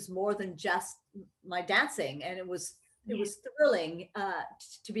to use more than just my dancing, and it was thrilling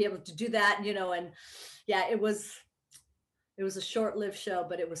to be able to do that, you know. And yeah, it was a short-lived show,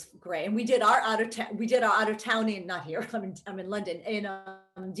 but it was great. And we did our out of town in, not here, I'm in London, in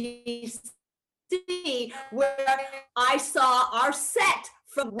DC, where I saw our set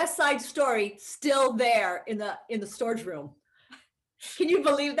from West Side Story still there in the storage room. Can you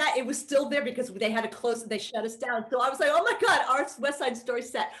believe that? It was still there because they had to close it. They shut us down. So I was like, oh my God, our West Side Story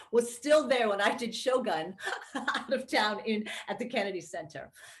set was still there when I did Shogun out of town at the Kennedy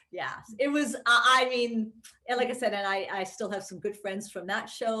Center. Yeah, it was, I mean, and like I said, and I still have some good friends from that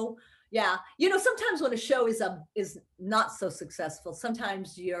show. Yeah. You know, sometimes when a show is not so successful,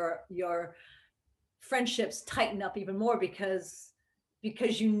 sometimes your friendships tighten up even more because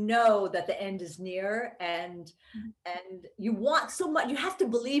you know that the end is near, and you want so much. You have to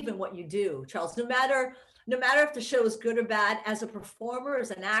believe in what you do, Charles, no matter if the show is good or bad. As a performer,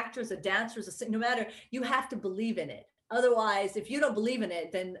 as an actor, as a dancer, no matter, you have to believe in it. Otherwise, if you don't believe in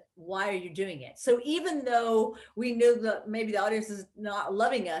it, then why are you doing it? So even though we knew that maybe the audience is not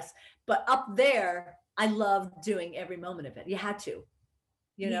loving us, but up there, I loved doing every moment of it. You had to.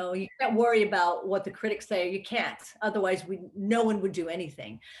 You know, you can't worry about what the critics say. You can't. Otherwise, no one would do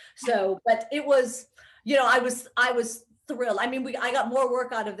anything. So, but it was, you know, I was thrilled. I mean, I got more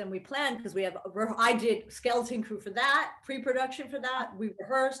work out of than we planned because I did skeleton crew for that, pre-production for that. We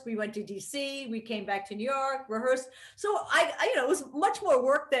rehearsed. We went to DC. We came back to New York, rehearsed. So I you know, it was much more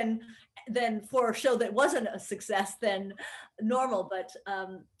work than for a show that wasn't a success than normal. But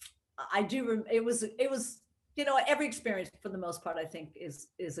I do. It was. You know, every experience for the most part, I think is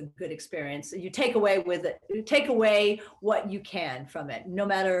a good experience. You take away what you can from it, no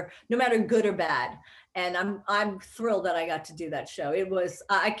matter good or bad. And I'm thrilled that I got to do that show. It was,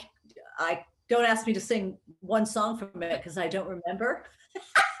 I don't ask me to sing one song from it because I don't remember,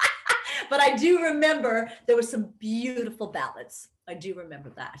 but I do remember there were some beautiful ballads. I do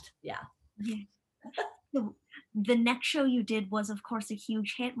remember that. Yeah. The next show you did was, of course, a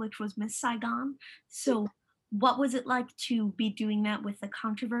huge hit, which was Miss Saigon. So what was it like to be doing that with the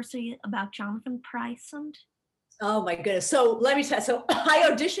controversy about Jonathan Pryce? Oh my goodness. So let me tell you, so I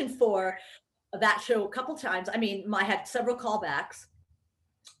auditioned for that show a couple times. I mean, I had several callbacks.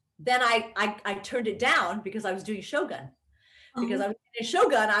 Then I turned it down because I was doing Shogun. Because I was in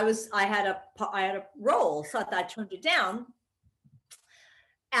Shogun, I had a role, so I turned it down.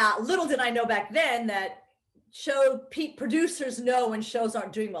 Little did I know back then that producers know when shows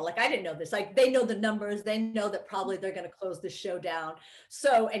aren't doing well. Like, I didn't know this. Like, they know the numbers. They know that probably they're going to close the show down.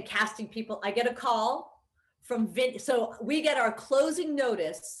 So, and casting people, I get a call from Vince. So we get our closing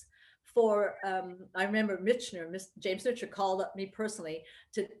notice for, I remember James Mitchner called up me personally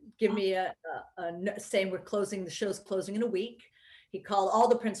to give me a saying the show's closing in a week. He called all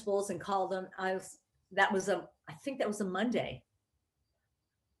the principals and called them. I think that was a Monday.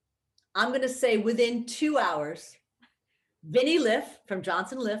 I'm going to say within 2 hours, Vinnie Liff from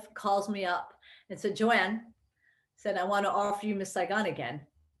Johnson Liff calls me up and said, Joanne, said, I want to offer you Miss Saigon again.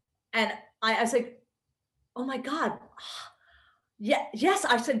 And I was like, oh my God. Yeah, yes.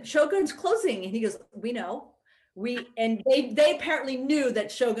 I said, Shogun's closing. And he goes, we know. And they apparently knew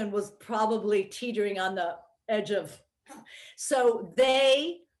that Shogun was probably teetering on the edge of. So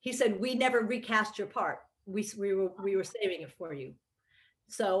he said, we never recast your part. We were saving it for you.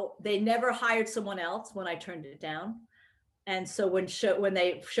 So they never hired someone else when I turned it down. And so when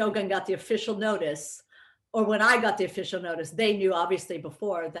Shogun got the official notice, or when I got the official notice, they knew obviously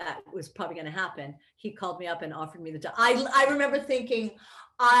before that was probably going to happen. He called me up and offered me the job. I remember thinking,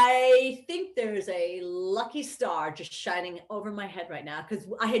 I think there's a lucky star just shining over my head right now, because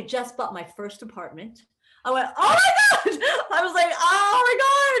I had just bought my first apartment. I went, oh my God. I was like, oh my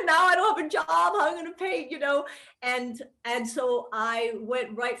God, now I don't have a job. How am I going to pay, you know? And so I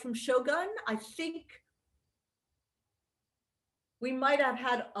went right from Shogun. I think we might have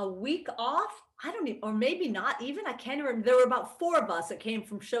had a week off. I don't even, or maybe not even, I can't remember. There were about 4 of us that came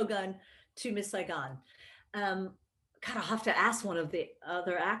from Shogun to Miss Saigon. God, I'll have to ask one of the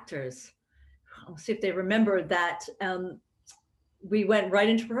other actors. I'll see if they remember that. We went right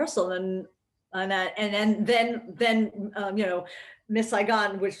into rehearsal and then you know, Miss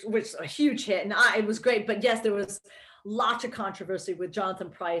Saigon, which was a huge hit, and it was great. But yes, there was lots of controversy with Jonathan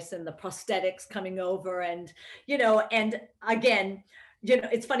Pryce and the prosthetics coming over, and you know, and again, you know,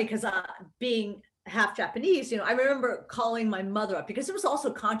 it's funny because being half Japanese, you know, I remember calling my mother up because there was also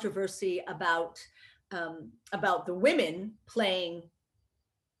controversy about the women playing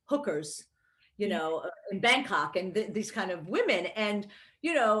hookers, you know, in Bangkok, and these kind of women. And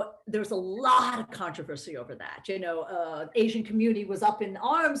you know, there was a lot of controversy over that. You know, Asian community was up in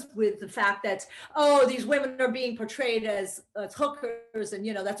arms with the fact that, oh, these women are being portrayed as hookers, and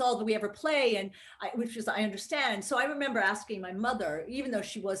you know, that's all that we ever play, and which is, I understand. So I remember asking my mother, even though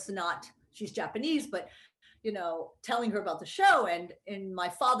she's Japanese, but you know, telling her about the show, and my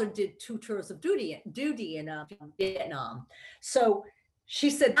father did 2 tours of duty in Vietnam. So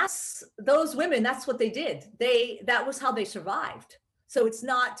she said, those women, that's what they did. That was how they survived. So it's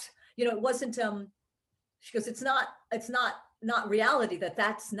not, it wasn't, she goes, it's not reality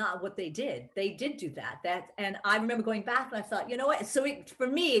that's not what they did. They did do that. And I remember going back and I thought, you know what? So for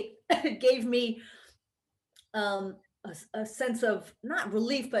me, it gave me a sense of not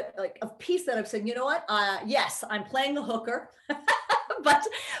relief, but like of peace that I've said, you know what? Yes, I'm playing the hooker, but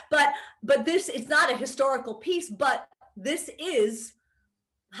this, it's not a historical piece, but this is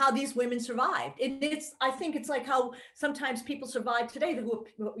how these women survived. And I think it's like how sometimes people survive today who,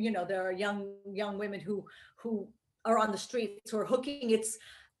 there are young women who are on the streets or hooking. It's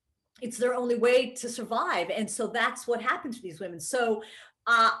their only way to survive. And so that's what happened to these women. So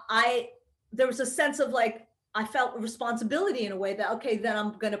there was a sense of like, I felt a responsibility in a way that, okay, then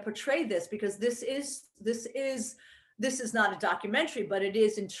I'm going to portray this, because this is not a documentary, but it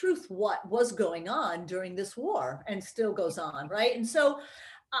is in truth what was going on during this war and still goes on, right? And so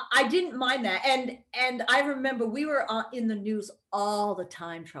I didn't mind that. And I remember we were in the news all the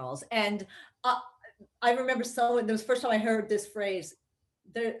time, Charles. And I remember there was the first time I heard this phrase,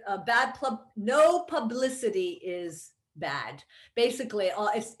 no publicity is bad. Basically,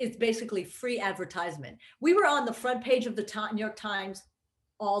 it's basically free advertisement. We were on the front page of the New York Times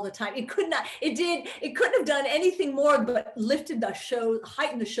all the time. It couldn't have done anything more but heightened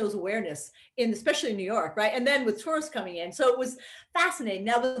the show's awareness especially in New York, right? And then with tourists coming in. So it was fascinating.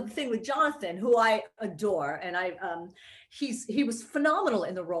 Now the thing with Jonathan, who I adore, and he was phenomenal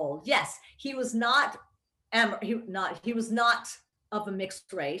in the role. Yes, he was not of a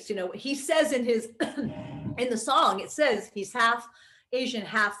mixed race. He says in the song, it says he's half Asian,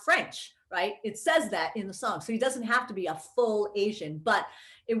 half French, right? It says that in the song. So he doesn't have to be a full Asian, but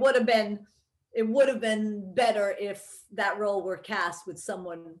it would have been better if that role were cast with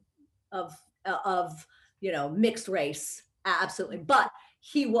someone of mixed race. Absolutely. But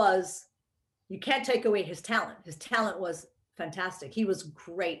you can't take away his talent. His talent was fantastic. He was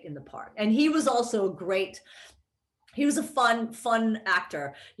great in the part. And he was also he was a fun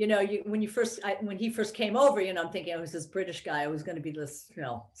actor. When he first came over, I'm thinking, oh, he's this British guy who's going to be this,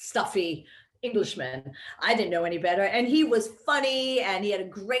 stuffy Englishman. I didn't know any better. And he was funny and he had a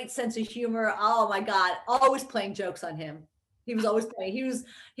great sense of humor. Oh my God, always playing jokes on him. He was always playing.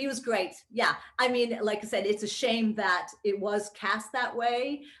 He was great. Yeah. I mean, like I said, it's a shame that it was cast that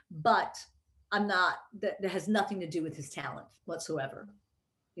way, but that has nothing to do with his talent whatsoever.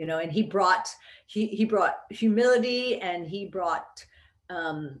 And he brought humility and he brought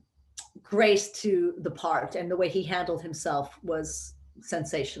grace to the part, and the way he handled himself was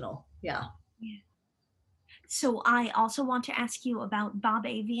sensational. Yeah. So I also want to ask you about Bob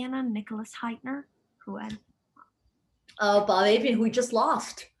Avian and Nicholas Heitner, who had. Oh, Bob Avian, who we just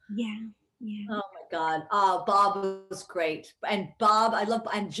lost. Yeah. Oh my God. Bob was great. And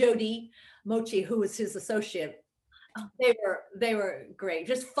and Jody Mochi, who was his associate. Oh. They were great,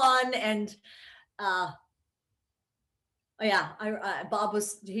 just fun. And Bob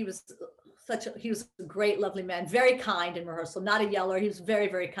was a great, lovely man, very kind in rehearsal, not a yeller. He was very,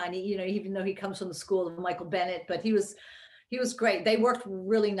 very kind. Even though he comes from the school of Michael Bennett, but he was great. They worked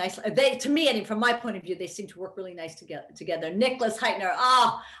really nicely. To me, and from my point of view, they seemed to work really nice together. Nicholas Heitner,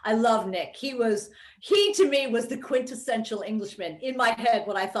 I love Nick. He to me was the quintessential Englishman. In my head,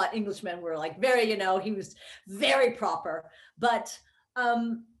 what I thought Englishmen were like, very, he was very proper, but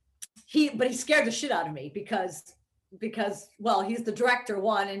he scared the shit out of me because well, he's the director,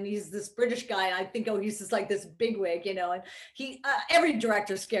 one, and he's this British guy, and I think, he's just like this bigwig, and he every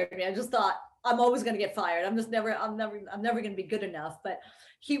director scared me. I just thought, I'm always going to get fired. I'm never going to be good enough. But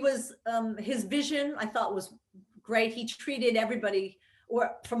he was, his vision, I thought, was great. He treated everybody,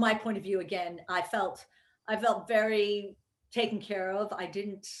 or from my point of view, again, I felt very taken care of. I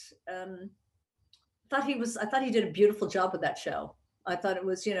didn't, I thought he did a beautiful job with that show. I thought it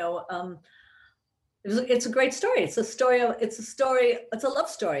was, it's a great story. It's a love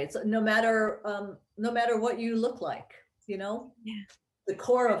story. It's no matter what you look like, Yeah. The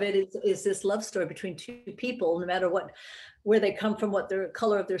core of it is this love story between two people, no matter where they come from, what their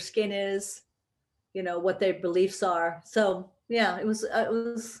color of their skin is, what their beliefs are. So yeah, it was, I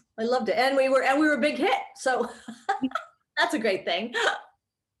loved it. And we were a big hit. So that's a great thing.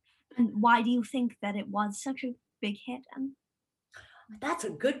 And why do you think that it was such a big hit? That's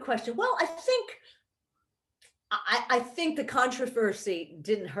a good question. Well, I think the controversy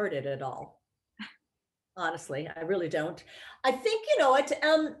didn't hurt it at all. Honestly, I really don't. I think,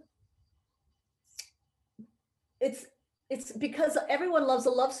 it's because everyone loves a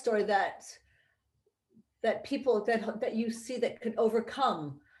love story that people that you see that could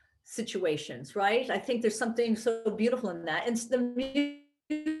overcome situations, right? I think there's something so beautiful in that. And the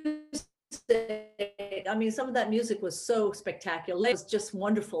I mean, some of that music was so spectacular. It was just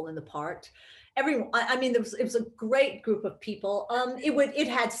wonderful in the part. Everyone, I mean, it was a great group of people. It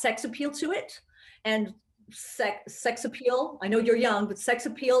had sex appeal to it, and sex appeal. I know you're young, but sex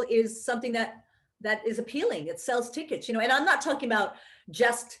appeal is something that is appealing. It sells tickets, you know. And I'm not talking about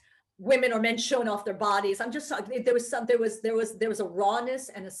just women or men showing off their bodies. I'm just talking. There was a rawness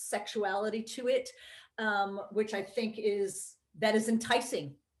and a sexuality to it, which I think is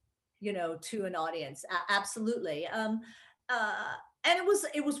enticing, you know, to an audience. Absolutely. And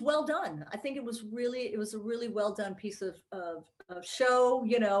it was well done. I think it was a really well done piece of show,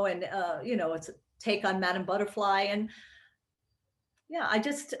 you know, and you know, it's a take on Madame Butterfly. And yeah, I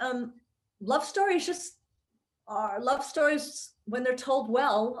just love stories when they're told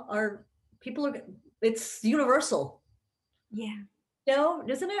well it's universal. Yeah. No,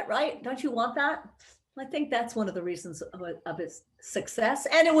 isn't it right? Don't you want that? I think that's one of the reasons of its success.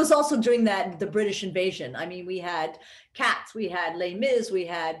 And it was also during the British invasion. I mean, we had Cats, we had Les Mis, we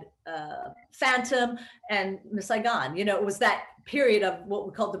had Phantom and Miss Saigon. You know, it was that period of what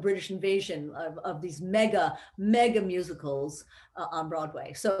we call the British invasion of these mega musicals on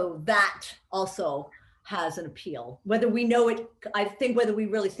Broadway. So that also has an appeal, whether we know it. I think whether we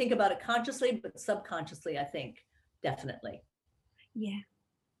really think about it consciously, but subconsciously, I think definitely. Yeah.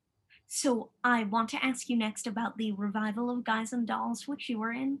 So I want to ask you next about the revival of Guys and Dolls, which you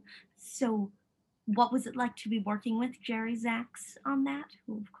were in. So what was it like to be working with Jerry Zaks on that?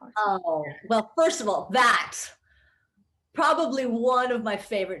 Who, of course. Oh, well, first of all, that's probably one of my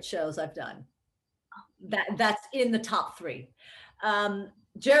favorite shows I've done. That's in the top 3.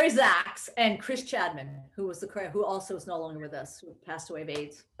 Jerry Zaks and Chris Chadman, who also is no longer with us, who passed away of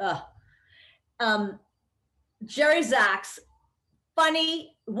AIDS. Jerry Zaks,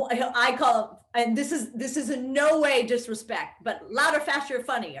 funny, I call him, and this is in no way disrespect, but louder, faster,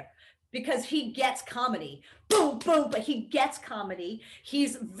 funnier, because he gets comedy. Boom, boom, but he gets comedy.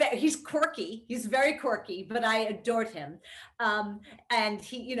 He's quirky. He's very quirky, but I adored him. And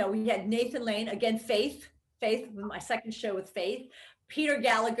he, you know, we had Nathan Lane, again, Faith, my second show with Faith. Peter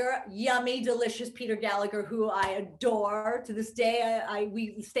Gallagher, yummy, delicious Peter Gallagher, who I adore to this day.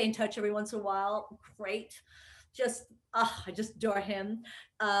 We stay in touch every once in a while. Great. I just adore him.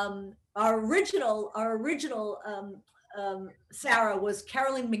 Our original Sarah was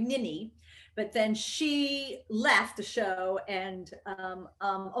Carolyn McNinney, but then she left the show. And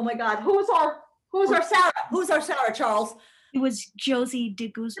oh my God, who's our Sarah? Who's our Sarah, Charles? It was Josie de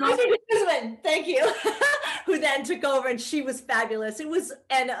Guzman. Josie de Guzman, thank you. Who then took over, and she was fabulous. It was,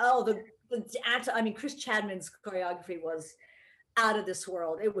 and I mean, Chris Chadman's choreography was out of this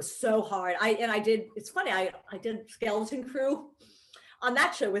world. It was so hard. It's funny, I did Skeleton Crew on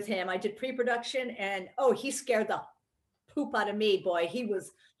that show with him. I did pre-production, and he scared the poop out of me, boy. He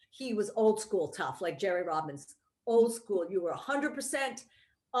was old school tough, like Jerry Robbins. Old school. You were 100%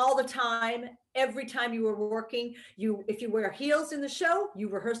 all the time. Every time you were working, if you wear heels in the show, you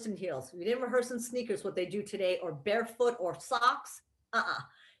rehearsed in heels. You didn't rehearse in sneakers, what they do today, or barefoot or socks.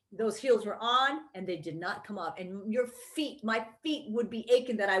 Those heels were on, and they did not come off. And my feet would be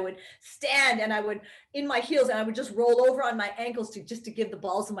aching, that I would stand and I would in my heels, and I would just roll over on my ankles to give the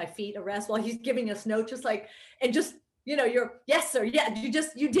balls of my feet a rest while he's giving us notes, you know, yes, sir. Yeah, you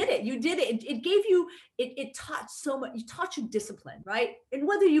did it. It gave you, it taught so much. You taught you discipline, right? And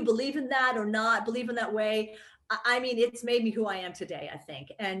whether you believe in that or not, believe in that way, I mean, it's made me who I am today, I think.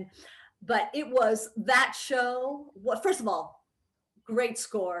 But it was that show. First of all, great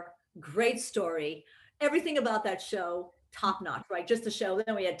score, great story. Everything about that show, top notch, right? Just the show.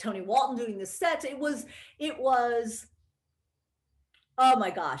 Then we had Tony Walton doing the sets. It was, oh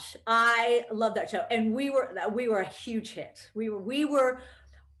my gosh, I love that show. And we were a huge hit.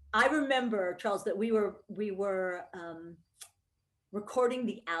 I remember, Charles, that we were recording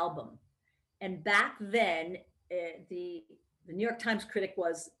the album. And back then, the New York Times critic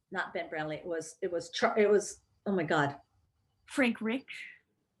was not Ben Brantley. It was, oh my God. Frank Rich.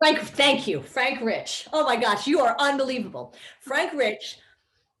 Thank you. Frank Rich. Oh my gosh, you are unbelievable. Frank Rich,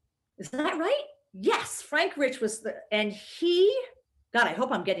 is that right? Yes, Frank Rich was God, I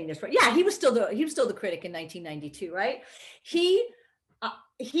hope I'm getting this right. Yeah, he was still the critic in 1992, right? He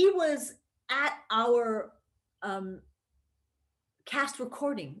was at our cast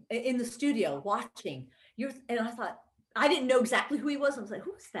recording in the studio watching. And I thought, I didn't know exactly who he was. I was like,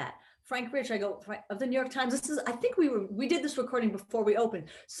 who's that? Frank Rich. I go, of the New York Times. I think we did this recording before we opened.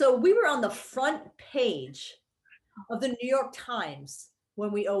 So we were on the front page of the New York Times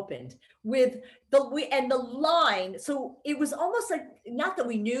when we opened with the line. So it was almost like, not that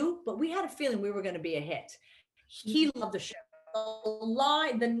we knew, but we had a feeling we were going to be a hit. He loved the show.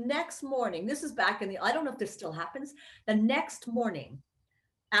 the next morning, this is back in the, I don't know if this still happens, the next morning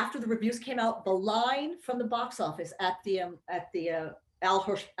after the reviews came out, the line from the box office at the Al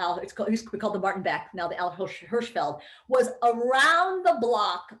Hirsch, it's called, it used to be called the Martin Beck, now the Al Hirschfeld, was around the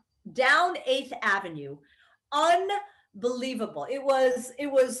block down 8th Avenue. Unbelievable. It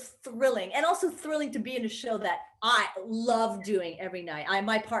was thrilling, and also thrilling to be in a show that I love doing every night.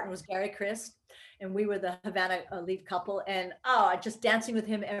 My partner was Gary Christ, and we were the Havana lead couple, and just dancing with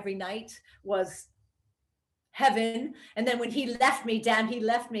him every night was heaven. And then when he left me,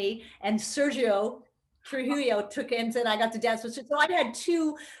 and Sergio Trujillo took in, and I got to dance with him. So I had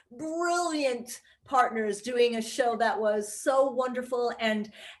two brilliant partners doing a show that was so wonderful,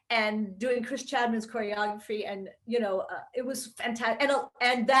 and doing Chris Chapman's choreography, and it was fantastic.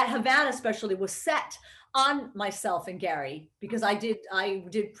 And that Havana especially was set on myself and Gary, because I did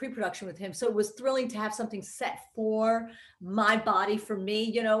pre-production with him. So it was thrilling to have something set for my body, for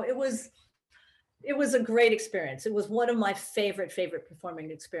me. It was a great experience. It was one of my favorite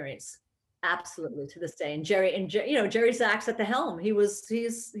performing experience. Absolutely, to this day. And Jerry Zaks at the helm. He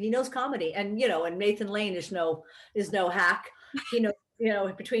knows comedy, and Nathan Lane is no hack.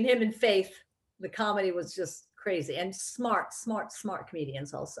 Between him and Faith, the comedy was just crazy, and smart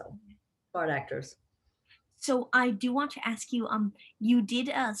comedians, also smart actors. So I do want to ask you, you did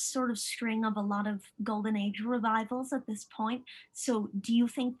a sort of string of a lot of Golden Age revivals at this point. So do you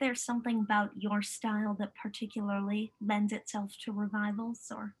think there's something about your style that particularly lends itself to revivals,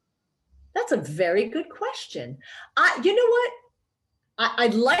 or? That's a very good question. You know what?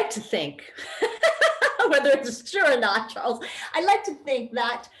 I'd like to think, whether it's true or not, Charles, I'd like to think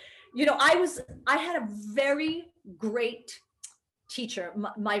that, I had a very great teacher,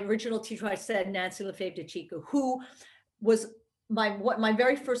 my original teacher, I said, Nancy Lefebvre de Chico, who was my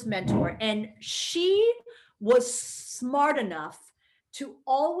very first mentor. And she was smart enough to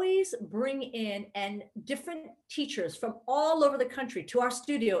always bring in different teachers from all over the country to our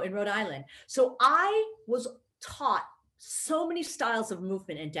studio in Rhode Island. So I was taught so many styles of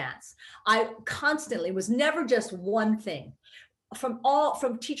movement and dance. I constantly was never just one thing. From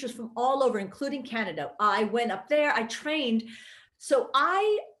teachers from all over, including Canada. I went up there, I trained. So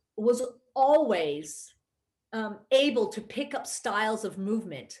I was always able to pick up styles of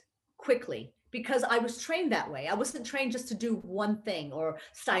movement quickly, because I was trained that way. I wasn't trained just to do one thing or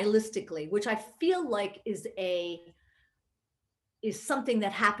stylistically, which I feel like is something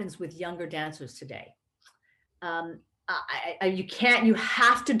that happens with younger dancers today. You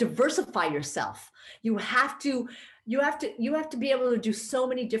have to diversify yourself. You have to be able to do so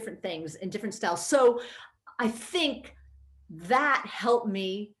many different things in different styles. So I think that helped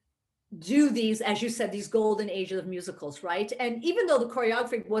me do these, as you said, these golden ages of musicals, right? And even though the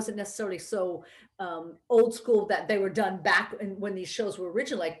choreography wasn't necessarily so old school, that they were done back when these shows were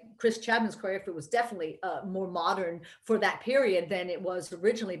original, like Chris Chapman's choreography was definitely more modern for that period than it was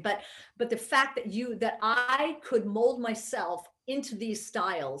originally. But the fact that I could mold myself into these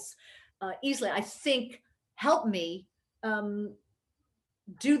styles easily, I think helped me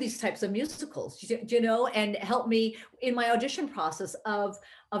do these types of musicals, and help me in my audition process of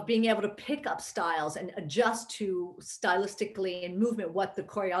being able to pick up styles and adjust to stylistically and movement what the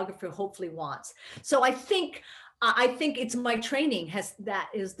choreographer hopefully wants. So I think it's my training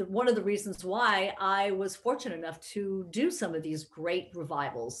is one of the reasons why I was fortunate enough to do some of these great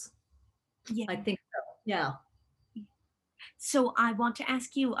revivals. Yeah. I think so. Yeah. So I want to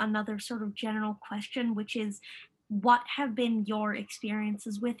ask you another sort of general question, which is, what have been your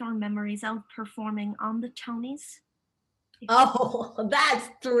experiences with or memories of performing on the Tonys? Oh, that's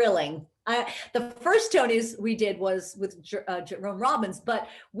thrilling. The first Tonys we did was with Jerome Robbins,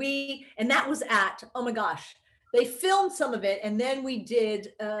 and that was oh my gosh, they filmed some of it, and then we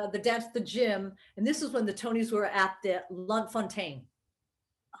did the Dance at the Gym, and this is when the Tonys were at the Lunt-Fontanne.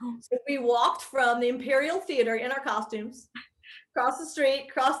 Oh. So we walked from the Imperial Theater in our costumes, across the street,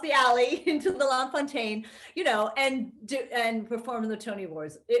 across the alley into the Lunt-Fontanne, and perform in the Tony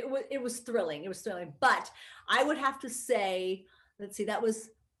Awards. It was thrilling. It was thrilling. But I would have to say, let's see, that's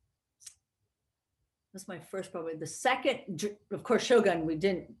my first, probably. The second, of course, Shogun, we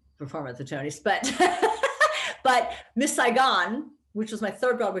didn't perform at the Tonys, but Miss Saigon, which was my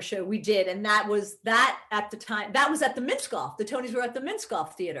third Broadway show, we did. And that was at the time, that was at the Minskoff. The Tonys were at the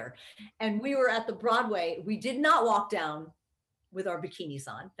Minskoff Theater. And we were at the Broadway. We did not walk down with our bikinis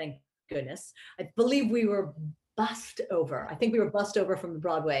on, thank goodness. I believe we were bussed over. I think we were bussed over from the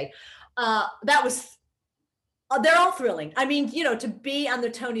Broadway. They're all thrilling. I mean, to be on the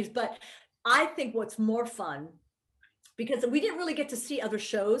Tonys, but I think what's more fun, because we didn't really get to see other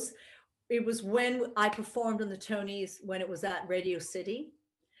shows, it was when I performed on the Tonys, when it was at Radio City,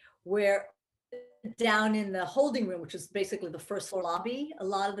 where down in the holding room, which is basically the first floor lobby, a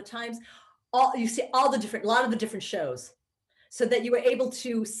lot of the times, you see a lot of the different shows, so that you were able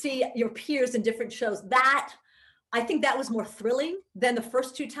to see your peers in different shows. That I think that was more thrilling than the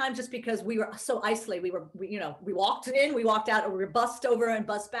first two times, just because we were so isolated. We walked in, we walked out, or we were bussed over and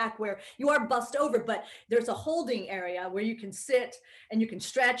bussed back, where you are bussed over, but there's a holding area where you can sit and you can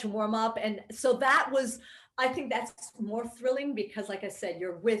stretch and warm up. And so I think that's more thrilling, because like I said,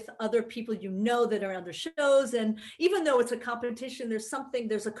 you're with other people, that are on the shows. And even though it's a competition,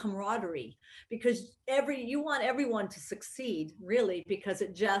 there's a camaraderie, because you want everyone to succeed, really, because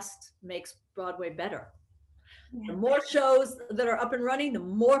it just makes Broadway better. The more shows that are up and running, the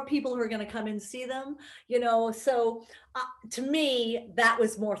more people who are going to come and see them, so to me, that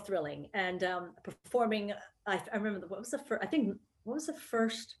was more thrilling. And performing, I remember, what was the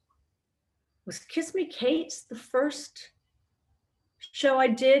first, was Kiss Me Kate the first show I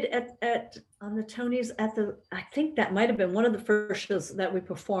did on the Tonys I think that might've been one of the first shows that we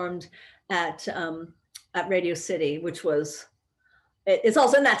performed at Radio City, which was, it's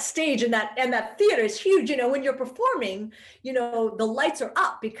also in that stage, and that theater is huge. When you're performing, the lights are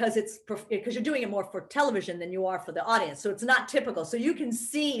up because you're doing it more for television than you are for the audience. So it's not typical. So you can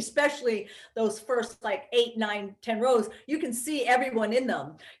see, especially those first like 8, 9, 10 rows, you can see everyone in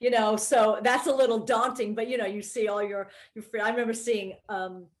them, so that's a little daunting, but you see all your friends. I remember seeing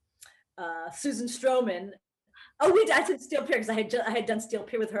Susan Stroman. Oh, I did Steel Pier, because I had done Steel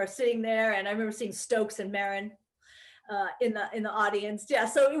Pier with her, sitting there. And I remember seeing Stokes and Marin in the audience. Yeah,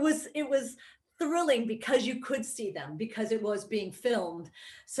 so it was thrilling because you could see them, because it was being filmed.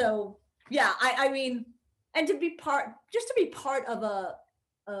 So yeah, I mean, and to be part of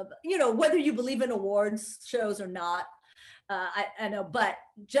whether you believe in awards shows or not, I know, but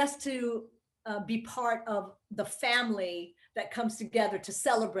just to be part of the family that comes together to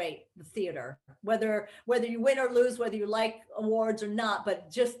celebrate the theater, whether you win or lose, whether you like awards or not, but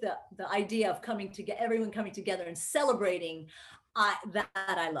just the idea of everyone coming together and celebrating, that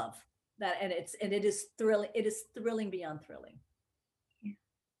I love that. And it is thrilling. It is thrilling beyond thrilling.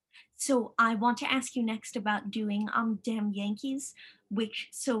 So I want to ask you next about doing Damn Yankees, what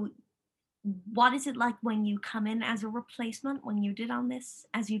is it like when you come in as a replacement, as you did on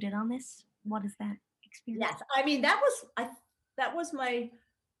this? What is that experience? Yes, I mean, was that my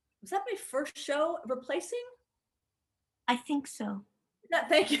first show replacing? I think so. No,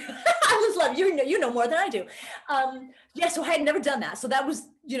 thank you. I just love you know more than I do. Yeah, so I had never done that. So that was,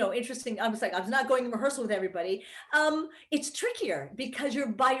 interesting. I was not going in rehearsal with everybody. It's trickier because you're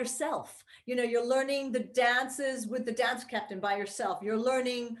by yourself. You're learning the dances with the dance captain by yourself. You're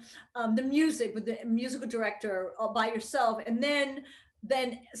learning the music with the musical director by yourself. And then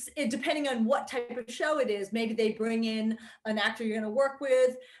depending on what type of show it is, maybe they bring in an actor you're going to work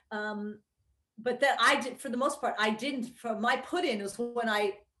with. But that I did, for the most part, I didn't. For my put-in was when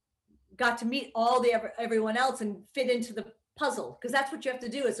I got to meet everyone else and fit into the puzzle, because that's what you have to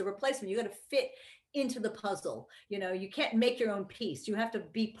do as a replacement. You got to fit into the puzzle. You can't make your own piece. You have to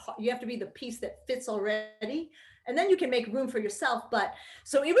be the piece that fits already, and then you can make room for yourself. But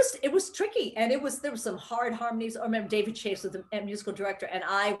so it was tricky, and there was some hard harmonies. I remember David Chase was the musical director, and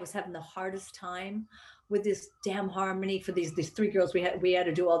I was having the hardest time with this damn harmony for these 3 girls. We had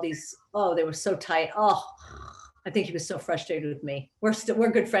to do all these. Oh, they were so tight. Oh, I think he was so frustrated with me. We're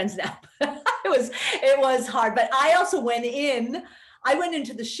good friends now. It was hard, but I also went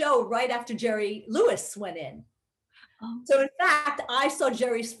into the show right after Jerry Lewis went in. Oh. So in fact, I saw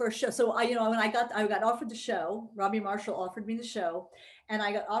Jerry's first show. So when I got offered the show, Robbie Marshall offered me the show, and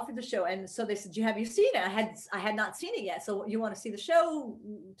I got offered the show. And so they said, have you seen it? I had not seen it yet. So you want to see the show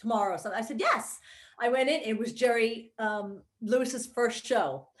tomorrow? So I said, yes. I went in, it was Jerry Lewis's first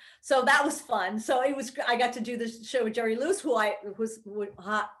show. So that was fun. So I got to do this show with Jerry Lewis, who I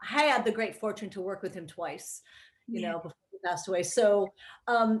had the great fortune to work with him twice, before he passed away. So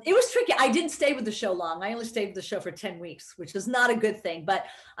it was tricky. I didn't stay with the show long. I only stayed with the show for 10 weeks, which is not a good thing, but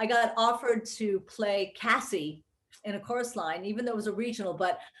I got offered to play Cassie in a chorus line, even though it was a regional,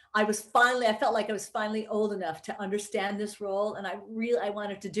 but I felt like I was finally old enough to understand this role, and I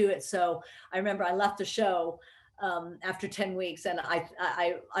wanted to do it. So I remember I left the show after 10 weeks, and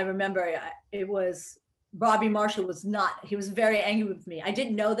I remember it was Robbie Marshall he was very angry with me. I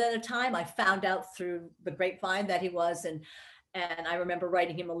didn't know that at the time. I found out through the grapevine that he was, and I remember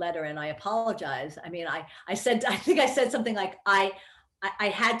writing him a letter, and I apologized. I mean, I think I said something like, I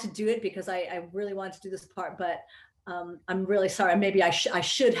had to do it because I really wanted to do this part, but I'm really sorry. Maybe I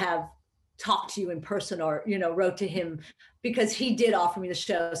should have talked to you in person or, wrote to him, because he did offer me the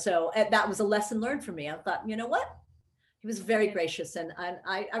show. So that was a lesson learned for me. I thought, you know what? He was very gracious. And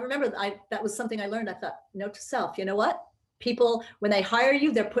I remember that was something I learned. I thought, note to self, you know what? People, when they hire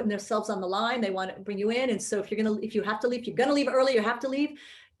you, they're putting themselves on the line. They want to bring you in. And so if you have to leave, you're going to leave early, you have to leave.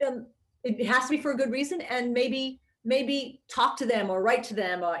 It has to be for a good reason. And maybe talk to them or write to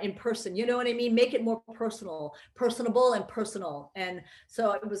them or in person, you know what I mean? Make it more personable and personal. And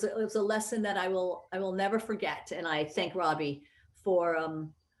so it was a lesson that I will never forget. And I thank Robbie for,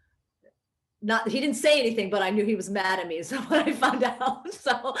 he didn't say anything, but I knew he was mad at me. So when I found out,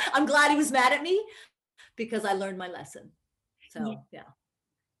 so I'm glad he was mad at me because I learned my lesson. So, yeah.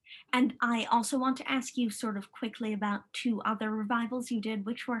 And I also want to ask you sort of quickly about 2 other revivals you did,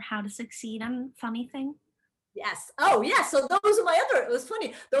 which were How to Succeed and Funny Thing. Yes. Oh, yeah. So those are it was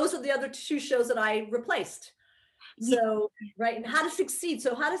funny. Those are the other 2 shows that I replaced. So, right. And How to Succeed.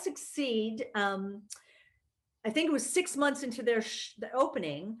 So How to Succeed, I think it was 6 months into the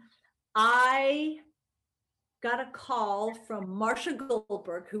opening, I got a call from Marsha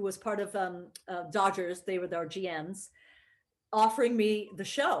Goldberg, who was part of Dodgers. They were their GMs, offering me the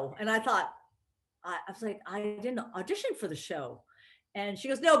show. And I thought, I was like, I didn't audition for the show. And she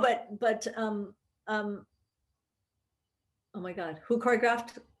goes, no, but oh my God, who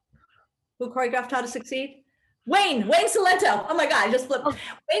choreographed How to Succeed? Wayne Salento. Oh my God, I just flipped. Oh.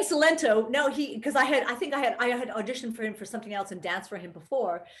 Wayne Salento. No, because I had auditioned for him for something else and danced for him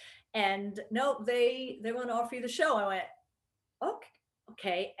before. And no, they want to offer you the show. I went,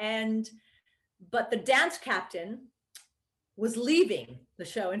 okay. But the dance captain was leaving the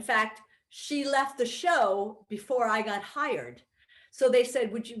show. In fact, she left the show before I got hired. So they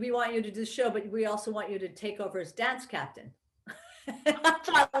said, we want you to do the show, but we also want you to take over as dance captain. I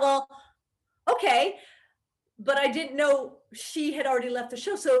thought, well, okay. But I didn't know she had already left the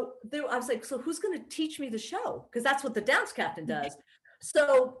show. So I was like, so who's going to teach me the show? Because that's what the dance captain does.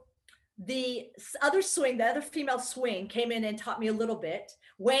 So the other female swing came in and taught me a little bit.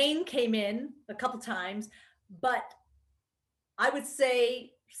 Wayne came in a couple times, but I would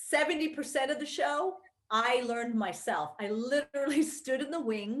say 70% of the show, I learned myself. I literally stood in the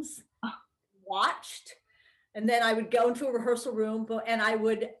wings, watched, and then I would go into a rehearsal room,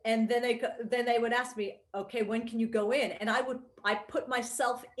 and then they would ask me, okay, when can you go in? And I put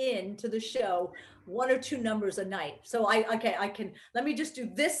myself into the show 1 or 2 numbers a night. So let me just do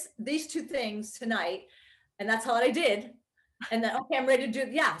these 2 things tonight. And that's how I did. And then, okay, I'm ready to do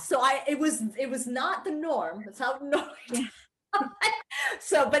it. Yeah. So it was not the norm. That's how normal.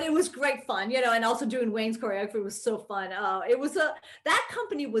 So, but it was great fun, and also doing Wayne's choreography was so fun. That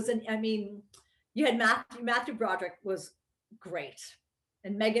company was you had Matthew Broderick was great,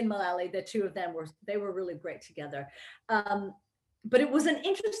 and Megan Mullally, the 2 of them were really great together. But it was an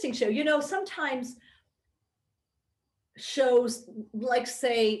interesting show. Sometimes shows like,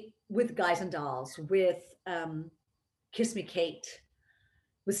 say, with Guys and Dolls, with Kiss Me Kate,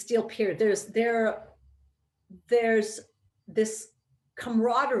 with Steel Pier, there's this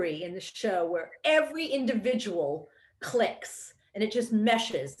camaraderie in the show where every individual clicks and it just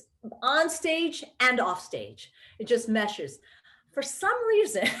meshes on stage and off stage. It just meshes. For some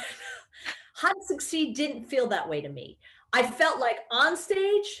reason, How to Succeed didn't feel that way to me. I felt like on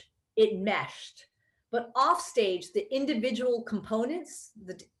stage it meshed, but off stage the individual components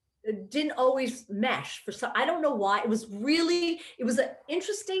didn't always mesh. I don't know why. It was an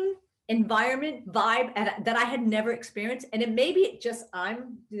interesting environment vibe that I had never experienced. And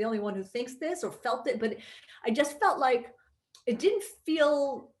I'm the only one who thinks this or felt it, but I just felt like it didn't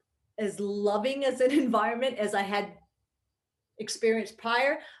feel as loving as an environment as I had experienced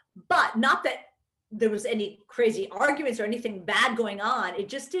prior. But not that there was any crazy arguments or anything bad going on. It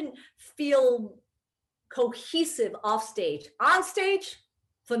just didn't feel cohesive off stage. On stage,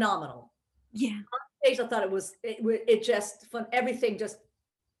 phenomenal. Yeah. On stage, I thought it just fun. Everything just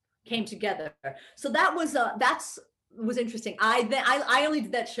came together. So that was interesting. I only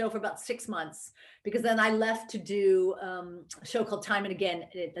did that show for about 6 months, because then I left to do a show called Time and Again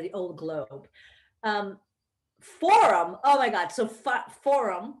at the Old Globe. Forum, oh my God. So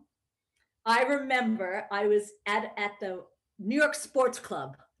Forum, I remember I was at the New York Sports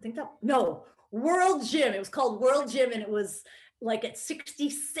Club. World Gym. It was called World Gym, and it was like at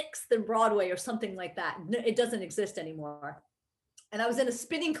 66th and Broadway or something like that. It doesn't exist anymore. And I was in a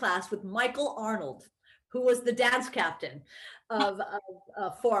spinning class with Michael Arnold, who was the dance captain of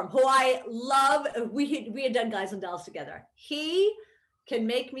Forum, who I love. We had done Guys and Dolls together. He can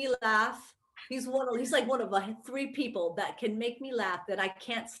make me laugh. He's like one of the 3 people that can make me laugh that I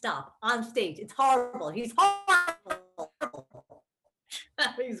can't stop on stage. It's horrible. He's horrible.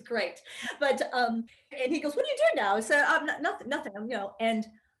 He's great. But and he goes, "What are you doing now?" I said, "I'm nothing. I'm, And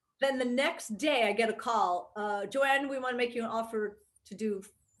then the next day, I get a call. Joanne, we want to make you an offer to do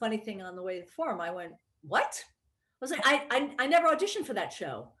funny thing on the way to the forum. I went, "What?" I was like, I never auditioned for that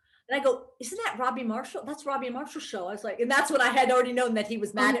show. And I go, "Isn't that Robbie Marshall? That's Robbie Marshall's show." I was like, and that's when I had already known that he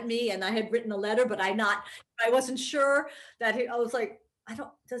was mad at me, and I had written a letter, but I wasn't sure that I was like, I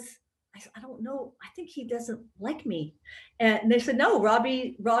don't know. I think he doesn't like me. And they said, "No,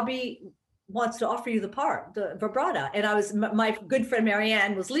 Robbie wants to offer you the part, the vibrata." And my good friend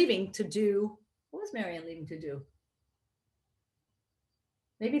Marianne was leaving to do, what was Marianne leaving to do?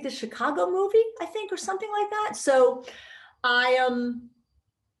 Maybe the Chicago movie, I think, or something like that. So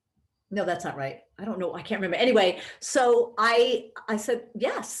no, that's not right. I don't know. I can't remember. Anyway, so I said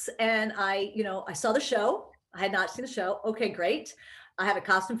yes. And I saw the show. I had not seen the show. Okay, great. I had a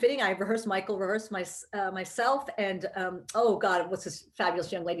costume fitting. Michael rehearsed myself, and oh God, what's this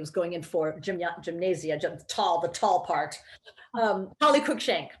fabulous young lady was going in for gymnasia, the tall part. Holly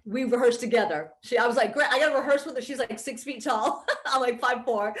Cruikshank. We rehearsed together. I was like, great, I got to rehearse with her. She's like 6 feet tall. I'm like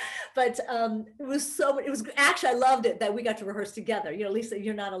 5'4", but it was actually, I loved it that we got to rehearse together. At least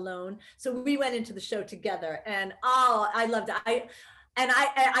you're not alone. So we went into the show together, and I loved it.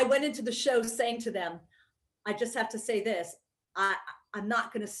 I went into the show saying to them, I just have to say this. I'm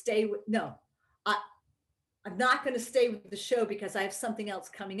not going to stay with, no, I'm not going to stay with the show because I have something else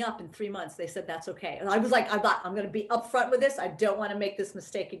coming up in 3 months. They said, that's okay. And I was like, I'm going to be upfront with this. I don't want to make this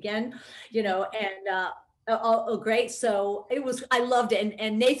mistake again, and great. So I loved it.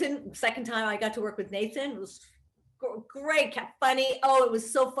 And Nathan, second time I got to work with Nathan, it was great, kept funny. Oh, it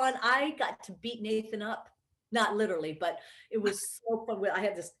was so fun. I got to beat Nathan up, not literally, but it was so fun. I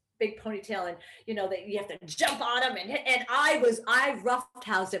had this big ponytail, and that you have to jump on him, and I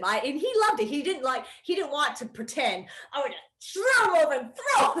roughhoused him. And he loved it. He didn't want to pretend. I would just throw him over and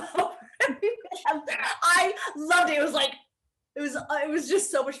throw him over. I loved it. It was just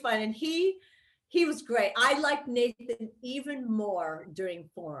so much fun, and he was great. I liked Nathan even more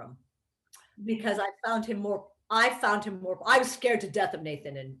during Forum because I found him more. I was scared to death of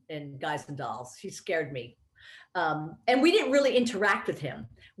Nathan in Guys and Dolls. He scared me. And we didn't really interact with him.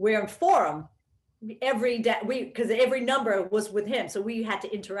 Where in Forum, because every number was with him, so we had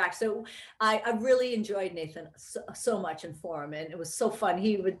to interact. So I really enjoyed Nathan so much in Forum, and it was so fun.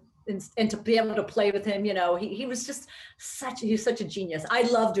 And to be able to play with him, he was just such a genius. I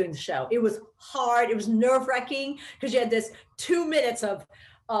loved doing the show. It was hard. It was nerve-wracking because you had this 2 minutes of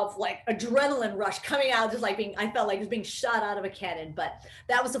like adrenaline rush coming out, just like I felt like it was being shot out of a cannon. But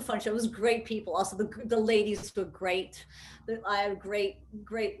that was a fun show. It was great people. Also, the ladies were great. I had great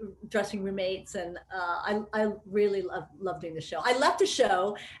dressing roommates, and I really loved doing the show. I left the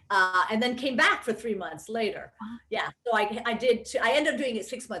show and then came back for 3 months later. Yeah, so I ended up doing it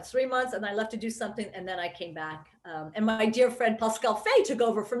 6 months, 3 months, and I left to do something, and then I came back. And my dear friend Pascal Fay took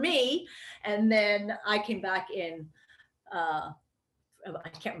over for me, and then I came back in. I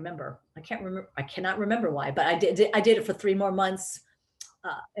cannot remember why, but I did it for 3 more months.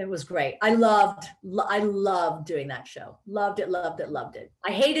 It was great. I loved doing that show. Loved it.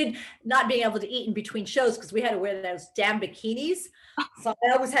 I hated not being able to eat in between shows because we had to wear those damn bikinis. So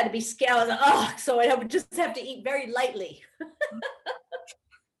I always had to be scared. I was like, so I would just have to eat very lightly.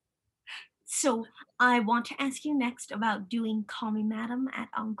 So I want to ask you next about doing Call Me Madam at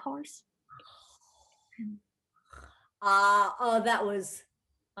Encores. That was,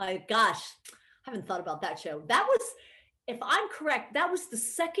 gosh, I haven't thought about that show. That was, if I'm correct, that was the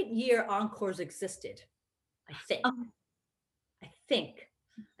second year Encores existed, I think.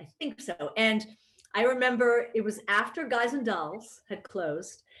 I think so. And I remember it was after Guys and Dolls had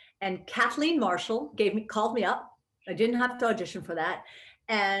closed, and Kathleen Marshall called me up. I didn't have to audition for that,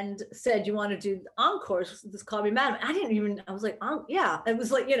 and said, "You want to do Encores? This Call Me Madam." I was like, "Oh yeah." It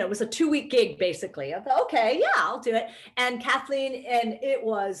was like, it was a 2-week gig basically. I thought, okay, yeah, I'll do it. And Kathleen, and it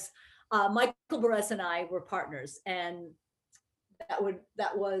was Michael Beres and I were partners, and that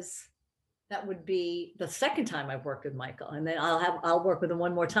would be the second time I've worked with Michael, and then I'll work with him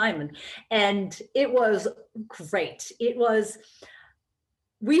one more time, and it was great. It was.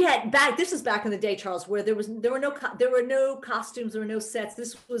 This was back in the day, Charles, where there were no costumes, there were no sets.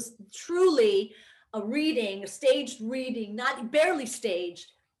 This was truly a staged reading, not barely staged,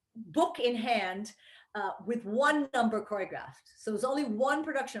 book in hand, with one number choreographed. So it was only one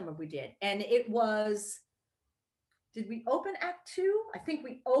production number we did. And it was, did we open Act 2? I think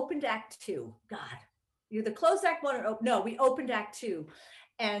we opened Act 2. God, either closed Act 1 or, no, we opened Act 2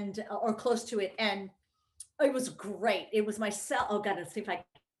 or close to it. And it was great. It was myself. Oh God, let's see if I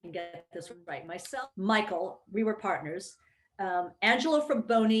can get this right. Myself, Michael, we were partners. Angelo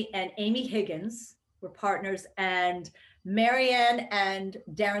Fraboni and Amy Higgins were partners, and Marianne and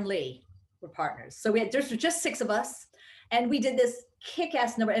Darren Lee were partners. So there were just 6 of us, and we did this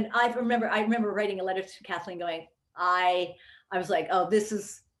kick-ass number. And I remember writing a letter to Kathleen going, I was like, oh,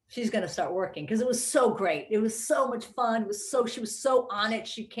 she's going to start working, because it was so great. It was so much fun. She was so on it.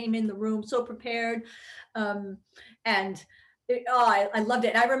 She came in the room so prepared. I loved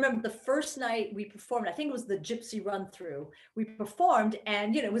it. And I remember the first night we performed, I think it was the Gypsy Run Through. We performed,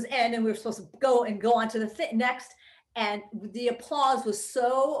 and it was end, and we were supposed to go on to the next. And the applause was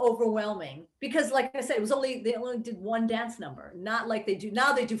so overwhelming, because, like I said, they only did one dance number, not like they do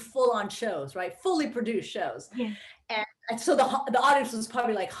now. They do full on shows, right? Fully produced shows. Yeah. And so the audience was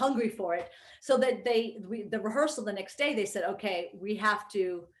probably like hungry for it. So that the rehearsal the next day, they said, okay, we're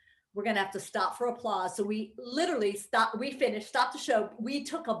going to have to stop for applause. So we literally stopped the show. We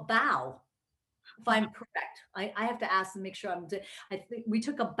took a bow, if I'm correct. I have to ask and make sure I think we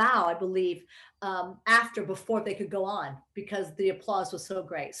took a bow, I believe, before they could go on, because the applause was so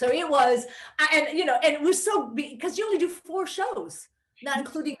great. So it was, and it was so, because you only do 4 shows, not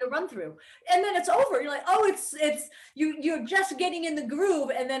including the run through, and then it's over. You're like, oh, you're just getting in the groove,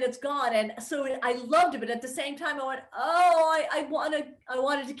 and then it's gone. And so I loved it, but at the same time, I went, oh, I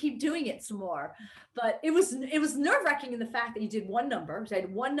wanted to keep doing it some more. But it was nerve-wracking in the fact that you did one number,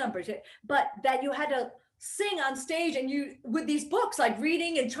 but that you had to sing on stage, and you with these books, like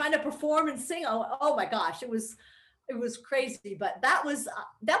reading and trying to perform and sing. Oh my gosh, it was crazy. But that was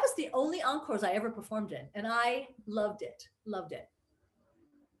the only encores I ever performed in, and I loved it.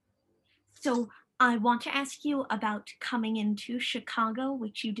 So I want to ask you about coming into Chicago,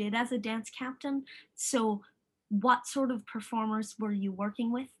 which you did as a dance captain. So what sort of performers were you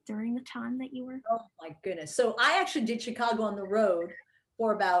working with during the time that you were? Oh my goodness. So I actually did Chicago on the road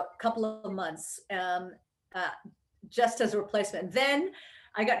for about a couple of months, just as a replacement. Then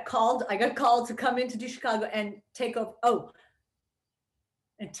I got called to come in to do Chicago and take over.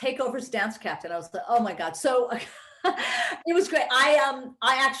 And take over as dance captain. I was like, oh my God. So it was great.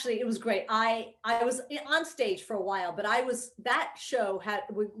 It was great. I was on stage for a while, but that show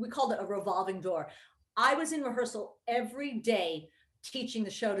we called it a revolving door. I was in rehearsal every day teaching the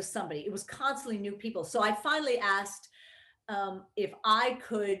show to somebody. It was constantly new people. So I finally asked if I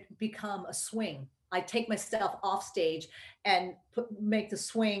could become a swing. I'd take myself off stage and make the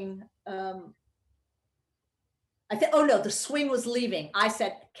swing. The swing was leaving. I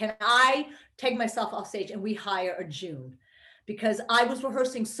said, can I take myself off stage and we hire a June? Because I was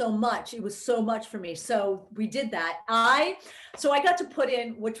rehearsing so much. It was so much for me. So we did that. So I got to put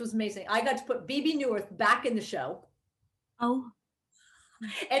in, which was amazing, I got to put Bebe Neuwirth back in the show. Oh.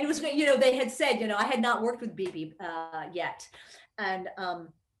 And it was, they had said, I had not worked with Bebe yet. And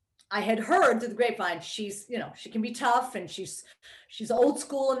I had heard through the grapevine, she's, she can be tough, and she's old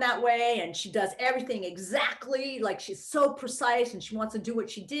school in that way. And she does everything exactly, like she's so precise, and she wants to do what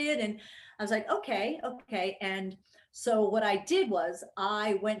she did. And I was like, okay. And so what I did was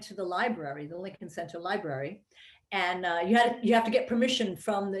I went to the library, the Lincoln Center Library, and you have to get permission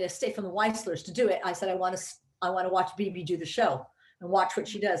from the estate, from the Weislers to do it. I said, I want to watch Bebe do the show and watch what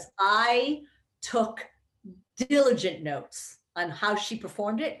she does. I took diligent notes on how she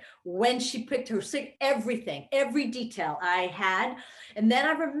performed it, when she picked her sing, everything, every detail I had. And then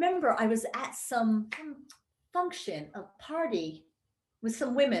I remember I was at some function, a party with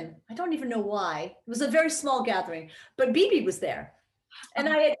some women. I don't even know why. It was a very small gathering, but Bebe was there. And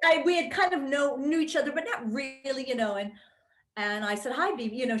we had kind of knew each other, but not really, and I said, hi,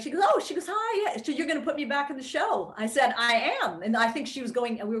 Bebe, she goes, hi, yeah. So you're going to put me back in the show? I said, I am. And I think she was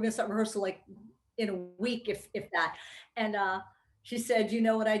going, and we were going to start rehearsal like in a week, if that. And she said, you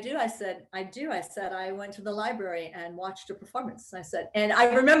know what I do? I said, I do. I said, I went to the library and watched a performance. I said, and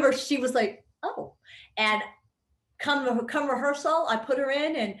I remember she was like, oh, and come rehearsal, I put her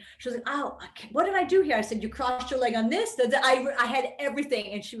in, and she was like, oh, what did I do here? I said, you crossed your leg on this. I had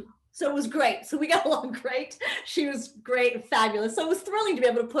everything. And so it was great. So we got along great. She was great and fabulous. So it was thrilling to be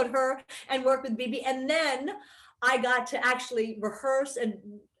able to put her and work with Bebe. And then I got to actually rehearse, and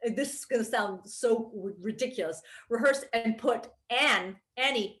this is going to sound so ridiculous, rehearse and put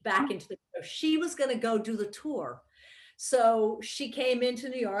Annie back into the show. She was going to go do the tour. So she came into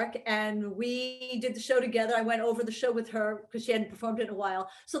New York, and we did the show together. I went over the show with her because she hadn't performed it in a while.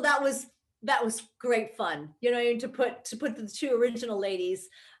 So that was great fun, to put the 2 original ladies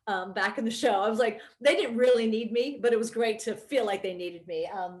back in the show. I was like, they didn't really need me, but it was great to feel like they needed me.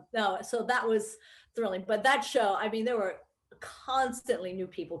 So that was thrilling. But that show, I mean, there were constantly new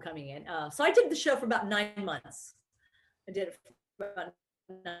people coming in. So I did the show for about 9 months. I did it for about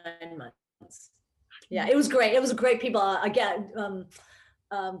 9 months. Yeah, it was great. It was great people. Again,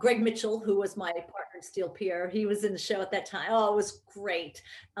 Greg Mitchell, who was my partner in Steel Pier, he was in the show at that time. Oh, it was great.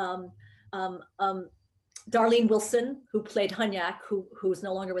 Um, um, Darlene Wilson, who played Hunyak, who's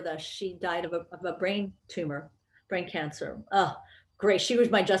no longer with us. She died of a brain tumor, brain cancer. Oh, great. She was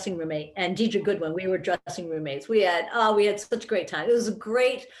my dressing roommate, and Deidre Goodwin. We were dressing roommates. We had such a great time. It was a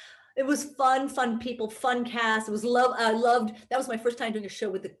great. It was fun people, fun cast. It was love. I loved. That was my first time doing a show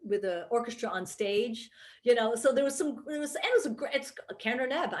with the orchestra on stage. So there was some. It was a great. It's Karen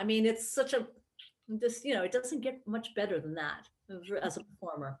Neb. I mean, it's such a. This it doesn't get much better than that as a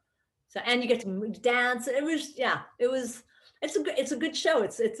performer. So, and you get to dance. It was, yeah, it's a good show.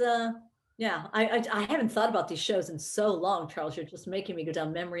 Yeah, I haven't thought about these shows in so long, Charles. You're just making me go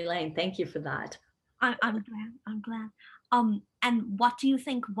down memory lane. Thank you for that. I'm glad. And what do you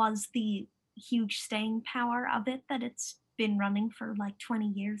think was the huge staying power of it, that it's been running for like 20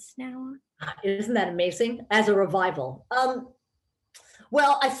 years now? Isn't that amazing? As a revival.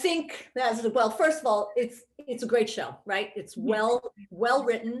 Well, I think first of all, it's a great show, right? It's well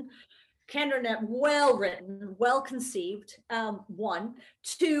written. Candernet, well written, well conceived. One,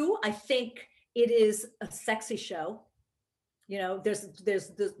 two, I think it is a sexy show.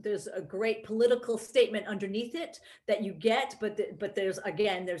 There's a great political statement underneath it that you get, but there's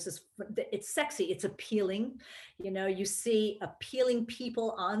this. It's sexy. It's appealing. You see appealing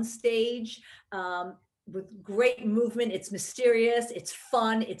people on stage. With great movement. It's mysterious, it's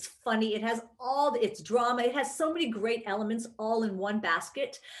fun, it's funny, it has it's drama, it has so many great elements all in one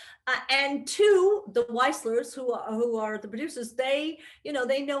basket. And two, the Weislers, who are the producers, they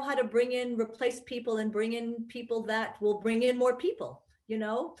know how to replace people and bring in people that will bring in more people.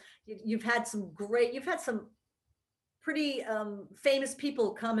 You've had some pretty famous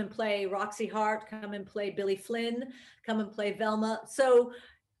people come and play Roxy Hart, come and play Billy Flynn, come and play Velma. So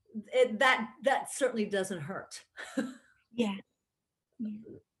that certainly doesn't hurt. Yeah.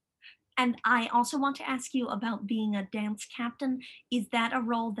 And I also want to ask you about being a dance captain. Is that a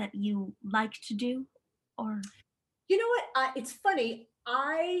role that you like to do, or? You know what? It's funny.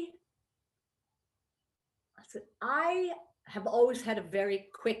 I have always had a very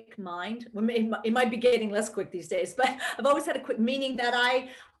quick mind. It might be getting less quick these days, but I've always had a quick, meaning that I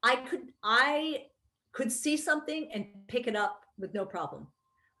could see something and pick it up with no problem.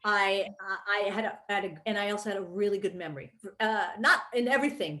 I also had a really good memory, not in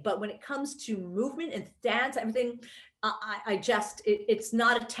everything, but when it comes to movement and dance, everything, it's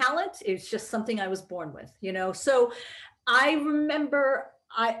not a talent. It's just something I was born with, So I remember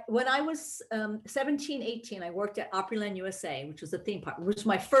when I was 17, 18, I worked at Opryland USA, which was a theme park, which was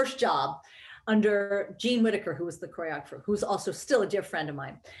my first job under Gene Whitaker, who was the choreographer, who's also still a dear friend of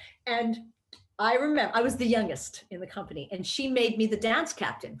mine. And I remember I was the youngest in the company, and she made me the dance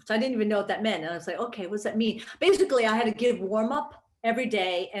captain, which I didn't even know what that meant. And I was like, okay, what does that mean? Basically, I had to give warm up every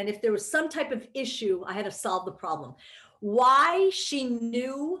day. And if there was some type of issue, I had to solve the problem. Why she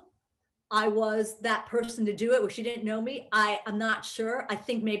knew I was that person to do it, where she didn't know me, I'm not sure. I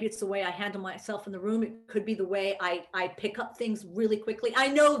think maybe it's the way I handle myself in the room. It could be the way I pick up things really quickly. I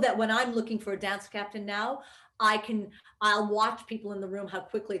know that when I'm looking for a dance captain now, I'll watch people in the room, how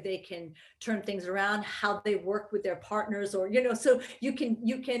quickly they can turn things around, how they work with their partners, or, so you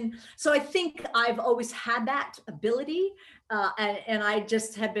can, so I think I've always had that ability. And I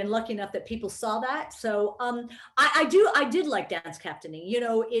just have been lucky enough that people saw that. So I did like dance captaining.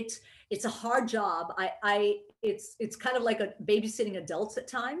 It's a hard job. It's kind of like a babysitting adults at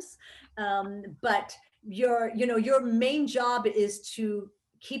times. But your main job is to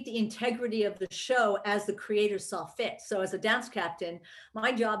keep the integrity of the show as the creators saw fit. So as a dance captain,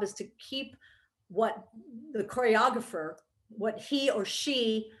 my job is to keep what the choreographer, what he or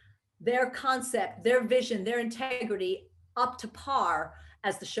she, their concept, their vision, their integrity up to par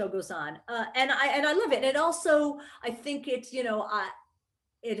as the show goes on. And I love it. And also, I think it's,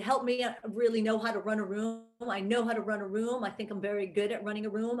 it helped me really know how to run a room. I know how to run a room. I think I'm very good at running a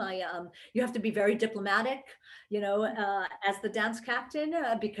room. You have to be very diplomatic, as the dance captain,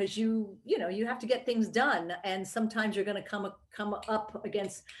 because you have to get things done. And sometimes you're going to come up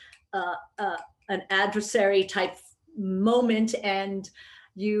against an adversary type moment, and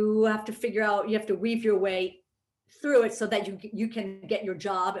you have to weave your way through it so that you can get your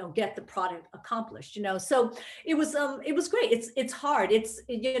job and get the product accomplished. So it was great. It's hard.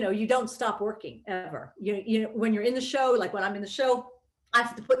 You don't stop working ever. When you're in the show, like when I'm in the show, I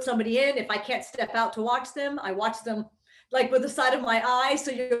have to put somebody in. If I can't step out to watch them, I watch them like with the side of my eye.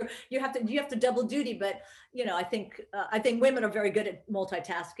 So you have to double duty. But I think women are very good at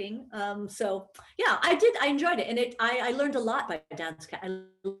multitasking. So yeah, I enjoyed it, and I learned a lot by dance. I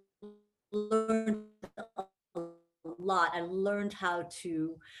learned a lot. I learned how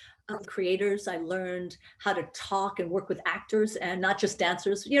to creators. I learned how to talk and work with actors and not just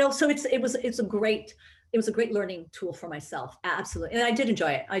dancers. So it's a great learning tool for myself. Absolutely, and I did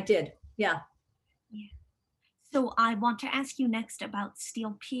enjoy it. I did, yeah. Yeah. So I want to ask you next about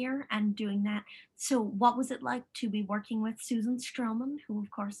Steel Pier and doing that. So what was it like to be working with Susan Stroman, who of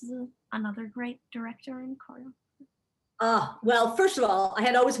course is another great director and choreographer? Well, first of all, I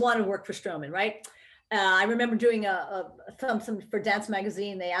had always wanted to work for Stroman, right? I remember doing some for Dance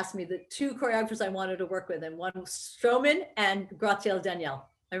Magazine. They asked me the two choreographers I wanted to work with, and one was Stroman and Graziella Daniele.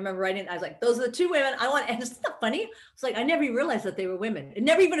 I remember writing, I was like, those are the two women I want. And it's not funny. It's like, I never even realized that they were women. It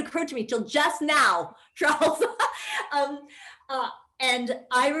never even occurred to me till just now, Charles. And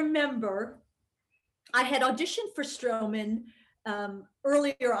I remember I had auditioned for Stroman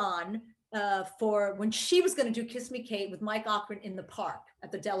earlier on for when she was going to do Kiss Me Kate with Mike Cochran in the park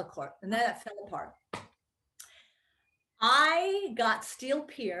at the Delacorte, and then that fell apart. I got Steel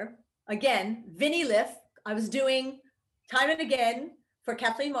Pier again, Vinnie Liff. I was doing Time and Again for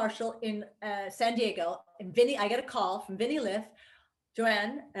Kathleen Marshall in San Diego, and I got a call from Vinnie Liff.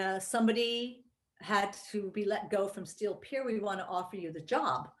 Joanne, somebody had to be let go from Steel Pier. We want to offer you the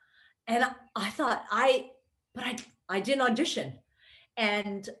job. And I thought I didn't audition.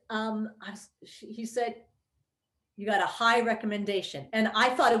 And he said, you got a high recommendation. And I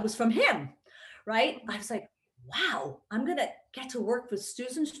thought it was from him, right? I was like, wow, I'm going to get to work with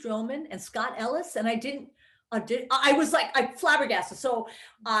Susan Stroman and Scott Ellis. And I didn't audition. I was like, I flabbergasted. So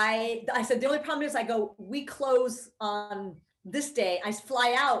I said, the only problem is we close on this day. I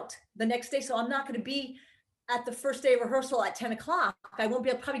fly out the next day. So I'm not going to be at the first day of rehearsal at 10 o'clock. I won't be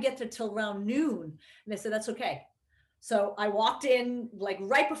able to probably get there till around noon. And they said, that's okay. So I walked in like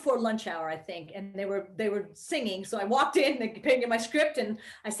right before lunch hour, I think, and they were singing. So I walked in, they paid me my script, and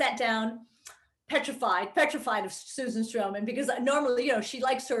I sat down, petrified of Susan Stroman, because normally, she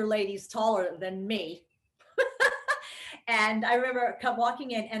likes her ladies taller than me. And I remember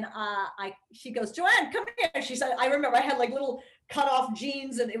walking in, and she goes, Joanne, come here. She said, I remember I had like little cut off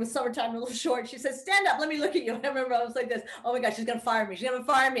jeans, and it was summertime, a little short. She said, stand up, let me look at you. And I remember I was like this, oh my gosh, she's gonna fire me. She's gonna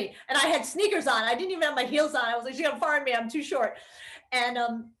fire me. And I had sneakers on. I didn't even have my heels on. I was like, she's gonna fire me. I'm too short. And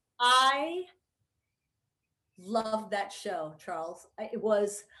I loved that show, Charles. I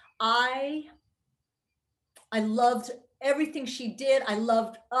loved everything she did. I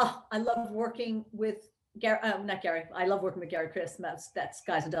loved working with not Gary. I love working with Gary Chris. That's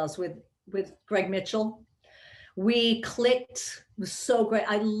Guys and Dolls with Greg Mitchell. We clicked. It was so great.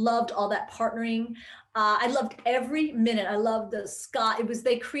 I loved all that partnering. I loved every minute. I loved the Scott.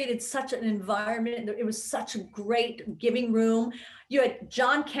 They created such an environment. It was such a great giving room. You had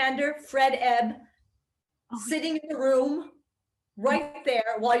John Kander, Fred Ebb, sitting in the room right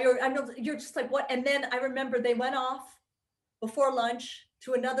there while you're just like, what? And then I remember they went off before lunch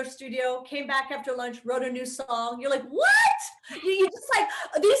to another studio, came back after lunch, wrote a new song. You're like, what? You just like,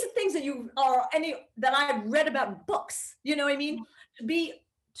 these are things that I've read about in books, you know what I mean? To be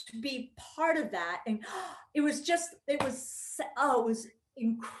part of that. And it was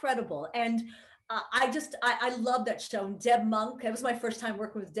incredible. And I love that show. And Deb Monk, it was my first time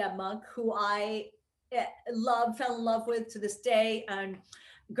working with Deb Monk, who I fell in love with to this day. And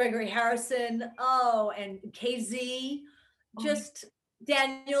Gregory Harrison, and KZ, just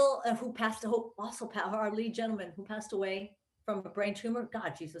Daniel, who passed away, also our lead gentleman who passed away from a brain tumor.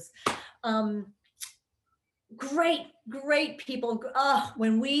 God, Jesus. Great people.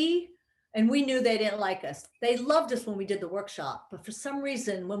 When we knew they didn't like us. They loved us when we did the workshop, but for some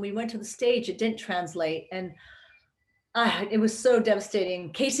reason, when we went to the stage, it didn't translate. And it was so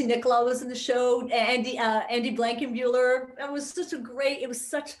devastating. Casey Nicola was in the show. Andy Blankenbuehler. It was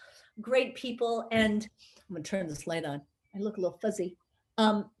such great people. And I'm gonna turn this light on. I look a little fuzzy.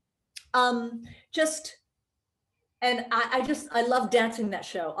 I love dancing that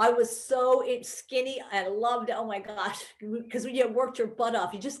show. I was so skinny. I loved it. Oh my gosh. Because when you worked your butt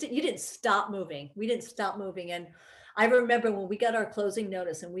off, you didn't stop moving. We didn't stop moving. And I remember when we got our closing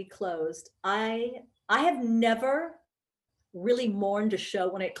notice and we closed, I have never really mourned a show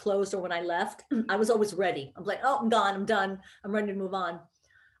when it closed or when I left. I was always ready. I'm like, oh, I'm gone. I'm done. I'm ready to move on.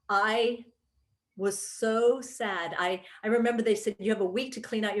 I was so sad. I remember they said, you have a week to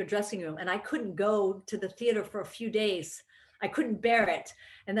clean out your dressing room. And I couldn't go to the theater for a few days. I couldn't bear it.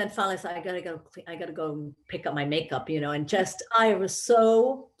 And then finally I said, I gotta go pick up my makeup, and I was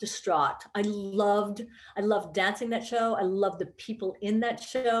so distraught. I loved dancing that show. I loved the people in that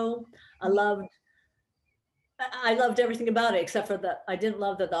show. I loved everything about it, except for I didn't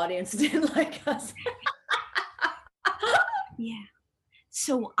love that the audience didn't like us. Yeah.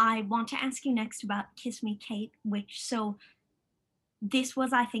 So I want to ask you next about Kiss Me Kate, which, so this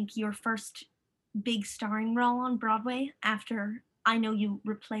was, I think, your first big starring role on Broadway after I know you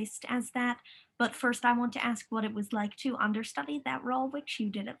replaced as that. But first, I want to ask what it was like to understudy that role, which you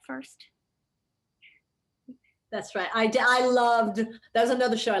did at first. That's right. I loved, that was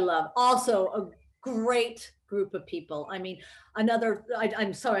another show I loved. Also a great group of people. I mean,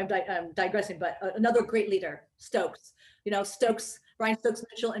 I'm sorry, I'm digressing, but another great leader, Stokes. You know, Stokes, Brian Stokes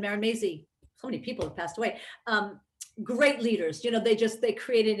Mitchell and Maren Maisie. So many people have passed away. Great leaders. You know, they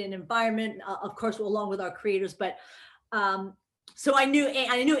created an environment, of course, along with our creators. But so I knew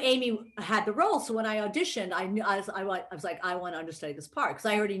Amy had the role. So when I auditioned, I was like, I want to understudy this part, because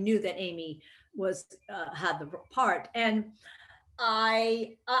I already knew that Amy was had the part, and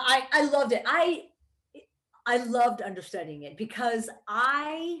I loved it. I loved understudying it because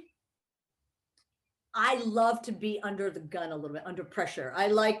I love to be under the gun a little bit, under pressure.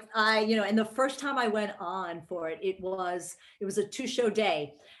 And the first time I went on for it, it was a 2-show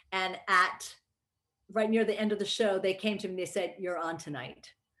day, and at right near the end of the show, they came to me, they said, "You're on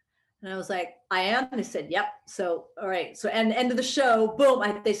tonight." And I was like, "I am." And they said, "Yep." So, all right. So, and end of the show, boom.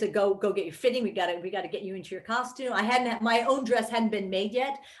 They said, "Go get your fitting. We got to get you into your costume." My own dress hadn't been made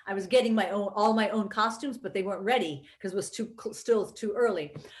yet. I was getting all my own costumes, but they weren't ready because it was still too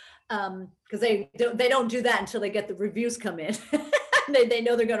early. Because they don't do that until they get the reviews come in. They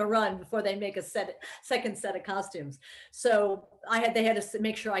know they're going to run before they make a second set of costumes. So they had to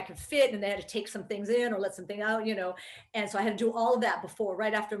make sure I could fit, and they had to take some things in or let something out, you know. And so I had to do all of that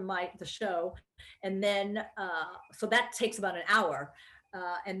right after the show. And then, so that takes about an hour.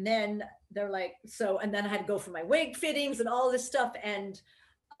 And then they're like, and then I had to go for my wig fittings and all this stuff. And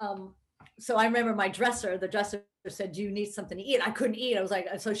so I remember the dresser said, "Do you need something to eat?" I couldn't eat. I was like,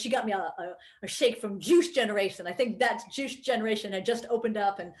 so she got me a shake from Juice Generation. I think that Juice Generation had just opened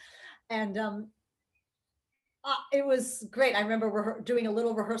up, and it was great. I remember doing a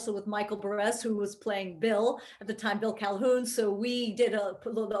little rehearsal with Michael Perez, who was playing Bill at the time, Bill Calhoun. So we did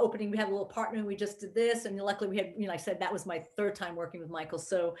the opening. We had a little partner, and we just did this. And luckily we had, I said that was my third time working with Michael,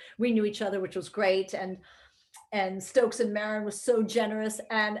 so we knew each other, which was great. And Stokes and Maren was so generous,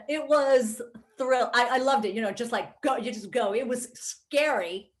 and it was thrill. I loved it. Just like go, you just go. It was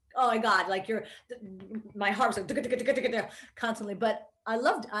scary. Oh my God, like my heart was like constantly, but I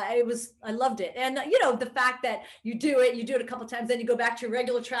loved it. And the fact that you do it a couple of times, then you go back to your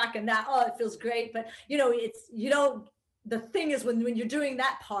regular track, and it feels great. But the thing is, when you're doing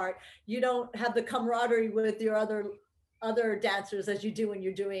that part, you don't have the camaraderie with your other dancers as you do when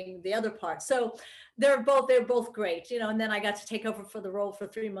you're doing the other part. So they're both great, and then I got to take over for the role for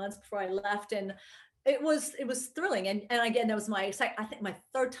 3 months before I left, and it was thrilling. And again, that was I think my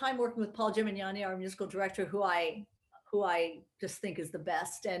third time working with Paul Gimignani, our musical director, who I just think is the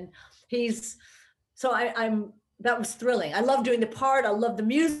best. And that was thrilling. I love doing the part. I love the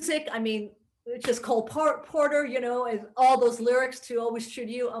music. I mean, it's just Cole Porter, and all those lyrics to "Always True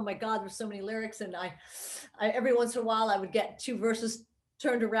to You." Oh my God, there's so many lyrics. And I every once in a while I would get 2 verses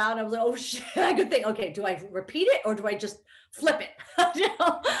turned around. I was like, oh shit. I could think, okay, do I repeat it or do I just flip it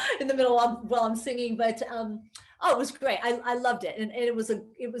in the middle while I'm singing? But it was great. I loved it. And it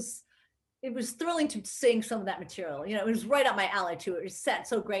was thrilling to sing some of that material. It was right up my alley too. It was set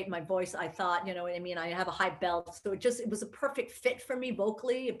so great in my voice. I thought, I have a high belt, so it was a perfect fit for me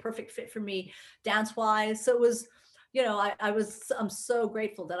vocally, a perfect fit for me dance wise. So it was, I'm so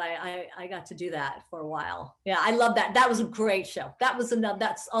grateful that I got to do that for a while. Yeah, I love that. That was a great show.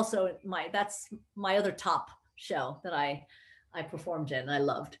 That's also that's my other top show that I performed in. I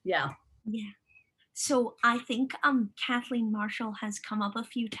loved. Yeah. Yeah. So I think Kathleen Marshall has come up a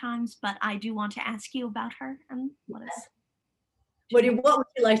few times, but I do want to ask you about her. And what would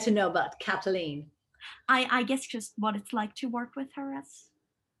you like to know about Kathleen? I guess just what it's like to work with her.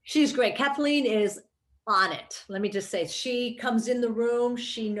 She's great. Kathleen is on it. Let me just say, she comes in the room,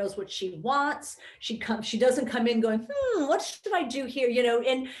 she knows what she wants. She doesn't come in going, what should I do here?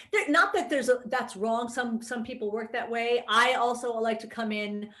 And not that that's wrong. Some people work that way. I also like to come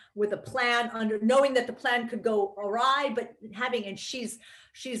in with a plan, knowing that the plan could go awry, but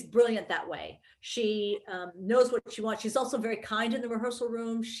she's brilliant that way. She knows what she wants. She's also very kind in the rehearsal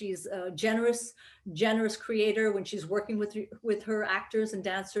room. She's a generous creator when she's working with her actors and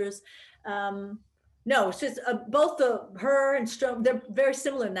dancers. No, it's just both her and Strom, they're very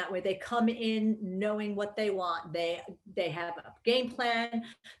similar in that way. They come in knowing what they want. They have a game plan.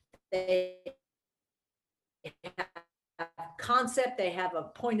 They have a concept. They have a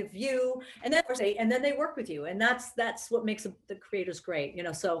point of view, and then they work with you. And that's what makes the creators great.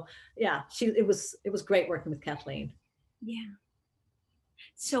 So yeah, it was great working with Kathleen. Yeah.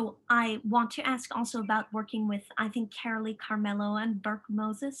 So I want to ask also about working with, I think Carolee Carmelo and Burke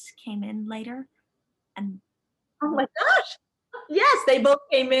Moses came in later. And Oh my gosh. Yes, they both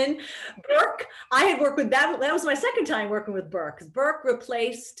came in. Burke, I had worked with that. That was my second time working with Burke, because Burke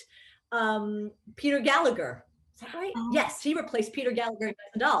replaced Peter Gallagher. Is that right? Yes, he replaced Peter Gallagher in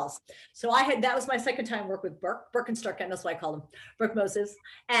the Dolls. So that was my second time work with Burke, Birkenstock, and that's what I call him, Burke Moses.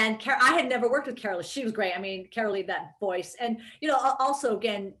 And I had never worked with Carolee. She was great. I mean, Carolee, that voice. And, also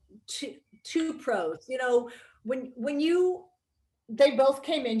again, two pros, they both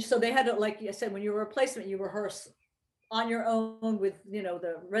came in, so they had to, like I said, when you were a replacement, you rehearse on your own with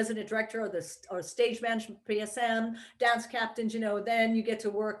the resident director or stage management, PSM, dance captains. Then you get to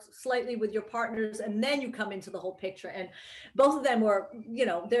work slightly with your partners, and then you come into the whole picture. And both of them were,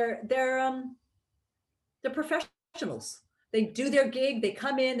 they're professionals. They do their gig, they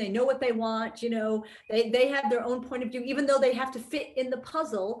come in, they know what they want, they have their own point of view. Even though they have to fit in the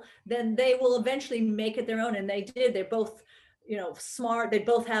puzzle, then they will eventually make it their own. And they did. They're both smart. They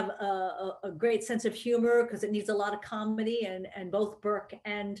both have a great sense of humor, because it needs a lot of comedy. And both Burke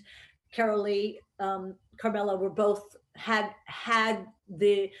and Carolee Carmelo were both had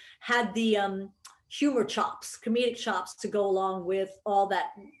the humor chops, comedic chops, to go along with all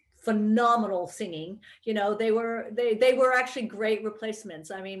that phenomenal singing. They were actually great replacements.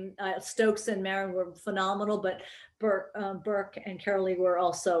 I mean, Stokes and Marin were phenomenal, but Burke and Carolee were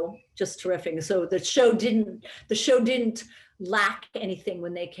also just terrific. So the show didn't lack anything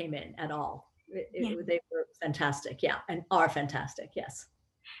when they came in at all. They were fantastic, and are fantastic, yes.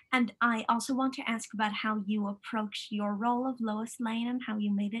 And I also want to ask about how you approached your role of Lois Lane and how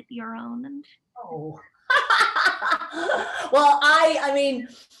you made it your own. And well, I mean,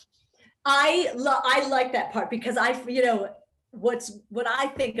 I like that part, because what I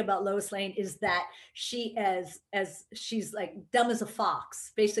think about Lois Lane is that she's like dumb as a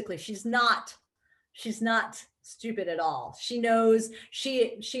fox. Basically, she's not stupid at all. She knows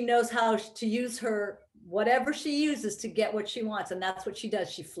how to use her, whatever she uses, to get what she wants. And that's what she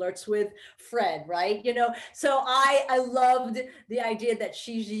does. She flirts with Fred, right? So I loved the idea that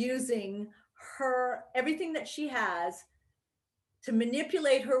she's using everything that she has to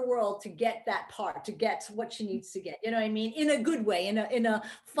manipulate her world to get that part, to get what she needs to get. You know what I mean? In a good way, in a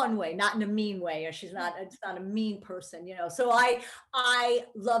fun way, not in a mean way. Or it's not a mean person, So I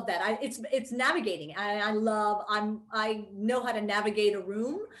love that. It's navigating. I know how to navigate a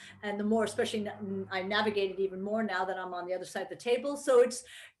room, and the more, especially I navigate it even more now that I'm on the other side of the table. So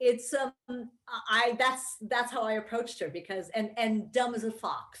that's how I approached her, because and dumb as a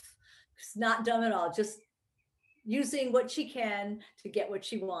fox. It's not dumb at all. Just using what she can to get what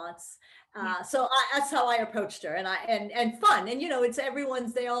she wants. So that's how I approached her, and fun. And it's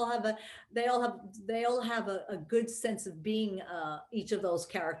everyone's. They all have a good sense of being each of those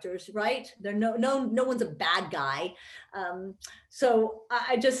characters, right? They're no one's a bad guy. So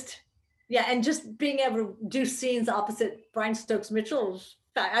I just and just being able to do scenes opposite Brian Stokes Mitchell's.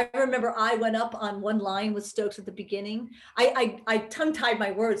 I remember I went up on one line with Stokes at the beginning. I tongue-tied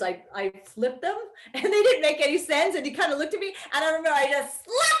my words. I flipped them, and they didn't make any sense. And he kind of looked at me, and I remember I just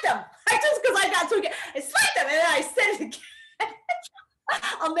slapped them. Because I got so again, I slapped them, and then I said it again.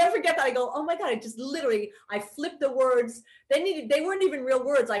 I'll never forget that. I go, oh my God! I flipped the words. They weren't even real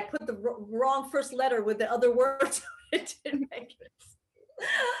words. I put the wrong first letter with the other words. It didn't make it.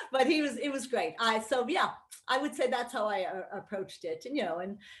 But it was great. I would say that's how I approached it.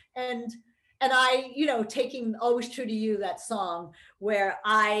 And I, taking Always True to You, that song, where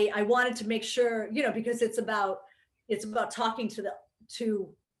I wanted to make sure, because it's about talking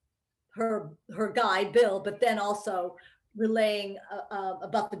to her guy, Bill, but then also relaying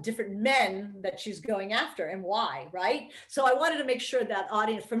about the different men that she's going after and why, right? So I wanted to make sure that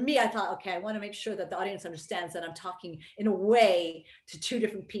audience, for me, I thought, okay, I want to make sure that the audience understands that I'm talking in a way to two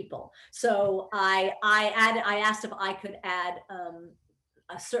different people. So I asked if I could add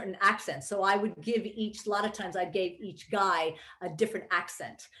a certain accent. So I would give a lot of times I gave each guy a different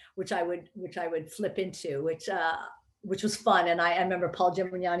accent, which I would flip into, which was fun. And I remember Paul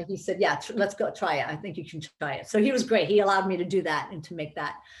Gemignani, he said, yeah, let's go try it. I think you can try it. So he was great. He allowed me to do that and to make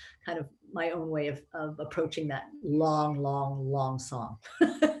that kind of my own way of approaching that long song.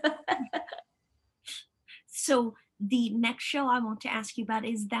 So the next show I want to ask you about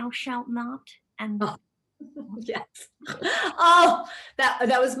is Thou Shalt Not. And yes. Oh,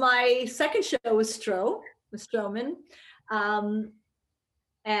 that was my second show with Stroman.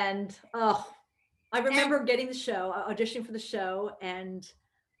 I remember getting the show, auditioning for the show, and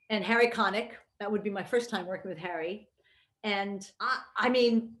Harry Connick. That would be my first time working with Harry. And I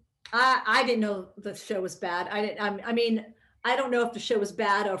didn't know the show was bad. I don't know if the show was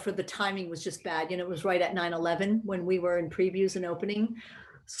bad or for the timing was just bad. It was right at 9/11 when we were in previews and opening.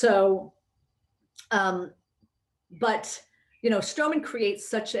 So, but Stroman creates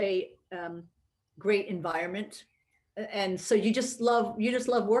such a great environment, and so you just love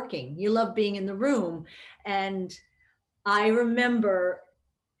working. You love being in the room, and I remember.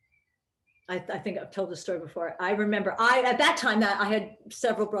 I think I've told this story before. I remember at that time that I had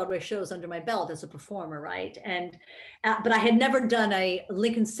several Broadway shows under my belt as a performer, right? And but I had never done a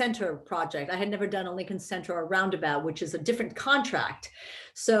Lincoln Center project. I had never done a Lincoln Center or Roundabout, which is a different contract.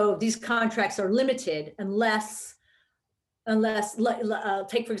 So these contracts are limited unless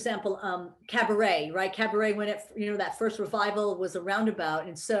take for example Cabaret, right? Cabaret, when it that first revival was a Roundabout,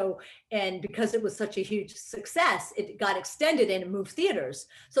 and because it was such a huge success, it got extended and it moved theaters.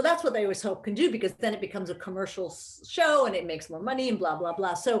 So that's what they always hope can do, because then it becomes a commercial show and it makes more money and blah blah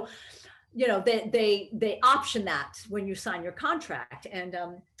blah. So they option that when you sign your contract. And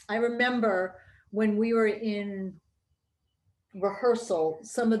I remember when we were in rehearsal,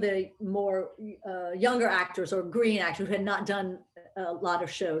 some of the more younger actors or green actors who had not done a lot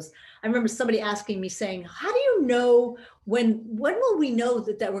of shows, I remember somebody asking me, saying, how do you know when will we know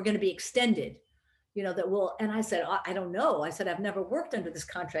that we're going to be extended, that will, and I said, I don't know. I said, I've never worked under this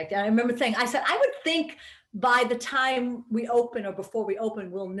contract. And I remember saying, I said, I would think by the time we open or before we open,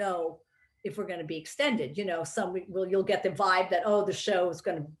 we'll know if we're going to be extended. You'll get the vibe that, oh, the show is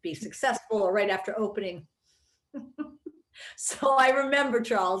going to be successful, or right after opening. So I remember,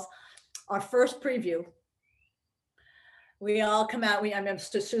 Charles, our first preview, we all come out. I remember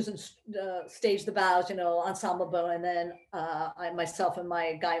Susan staged the bows, ensemble bow, and then myself and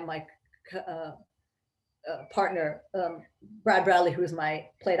my partner, Brad Bradley, who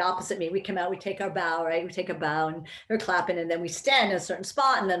played opposite me. We come out, we take our bow, right? We take a bow, and they're clapping, and then we stand in a certain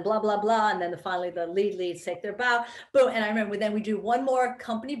spot, and then blah blah blah, and then finally the leads take their bow, boom. And I remember then we do one more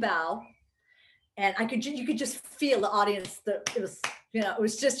company bow. And you could just feel the audience. It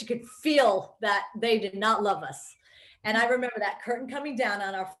was just, you could feel that they did not love us. And I remember that curtain coming down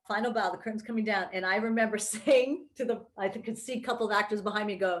on our final bow, the curtain's coming down. And I remember saying I could see a couple of actors behind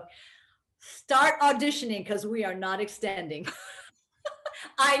me go, start auditioning, because we are not extending.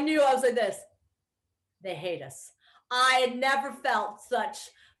 I knew, I was like this, they hate us. I had never felt such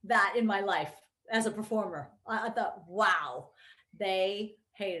that in my life as a performer. I thought, wow, they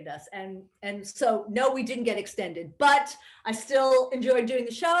hated us. And so no, we didn't get extended, but I still enjoyed doing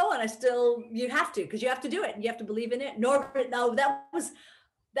the show, and you have to, because you have to do it and you have to believe in it. Norbert, no,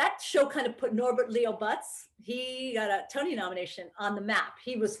 that show kind of put Norbert Leo Butz, he got a Tony nomination, on the map.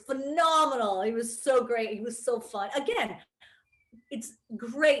 He was phenomenal. He was so great. He was so fun. Again, it's a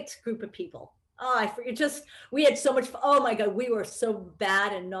great group of people. We had so much fun. Oh my God, we were so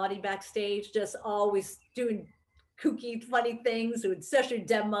bad and naughty backstage, just always doing kooky, funny things, especially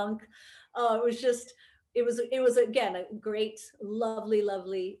Deb Monk. It was again a great, lovely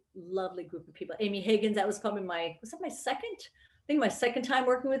group of people. Amy Higgins, that was probably my second time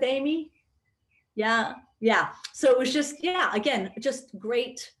working with Amy. Yeah. So it was just, again, just a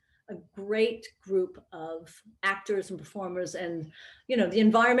great group of actors and performers, and the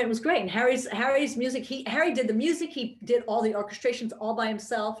environment was great. And Harry's music, Harry did the music, he did all the orchestrations all by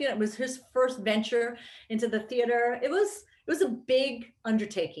himself. It was his first venture into the theater. It was a big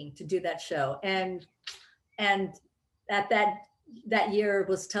undertaking to do that show, and at that year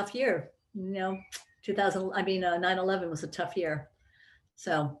was a tough year. 9/11 was a tough year.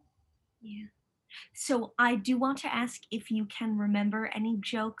 So yeah. So I do want to ask if you can remember any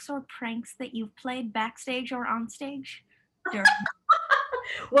jokes or pranks that you've played backstage or on stage.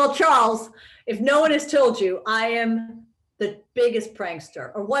 Well, Charles, if no one has told you, I am the biggest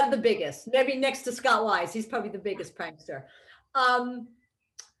prankster, or one of the biggest, maybe next to Scott Wise. He's probably the biggest prankster.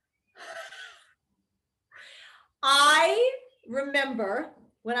 I remember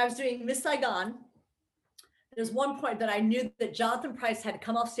when I was doing Miss Saigon, there's one point that I knew that Jonathan Pryce had to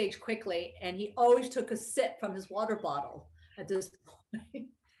come off stage quickly, and he always took a sip from his water bottle at this point.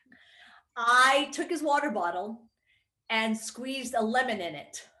 I took his water bottle and squeezed a lemon in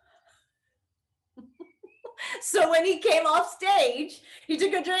it. So when he came off stage, he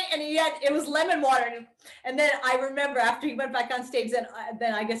took a drink, and it was lemon water. And then I remember after he went back on stage,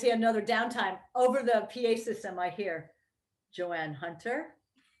 then I guess he had another downtime. Over the PA system, I hear, Joanne Hunter,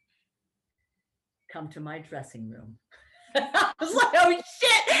 come to my dressing room. I was like, oh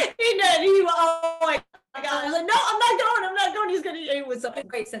shit. Oh my God. I was like, no, I'm not going. It was a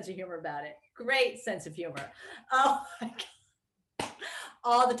great sense of humor about it. Great sense of humor. Oh my God.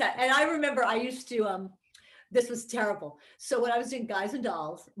 All the time. And I remember I used to, this was terrible. So when I was doing Guys and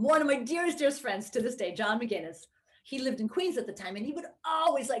Dolls, one of my dearest friends to this day, John McGinnis, he lived in Queens at the time, and he would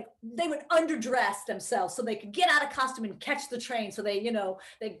always they would underdress themselves so they could get out of costume and catch the train. So they,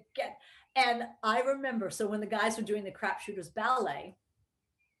 they get, and I remember, so when the guys were doing the Crapshooters ballet,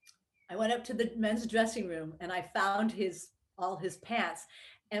 I went up to the men's dressing room and I found all his pants.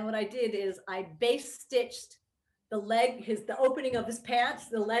 And what I did is I base stitched the opening of his pants,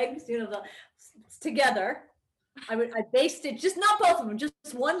 the legs, together. I base stitched, just not both of them, just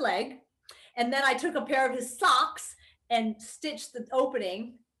one leg. And then I took a pair of his socks and stitched the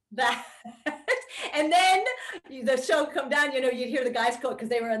opening that, and then the show come down, you'd hear the guys go, because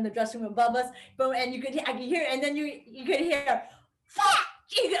they were in the dressing room above us, boom, and I could hear, and then you could hear,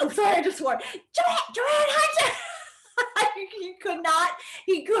 oh, sorry, I just swore, Joanne Hudson.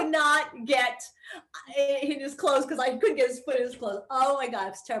 He could not get in his clothes, because I couldn't get his foot in his clothes. Oh my God,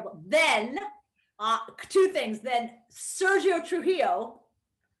 it's terrible. Then, two things. Then Sergio Trujillo,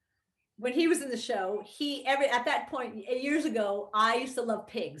 when he was in the show, at that point years ago, I used to love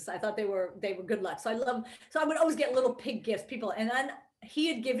pigs. I thought they were good luck. So I would always get little pig gifts, people. And then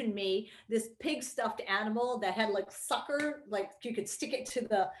he had given me this pig stuffed animal that had sucker, you could stick it to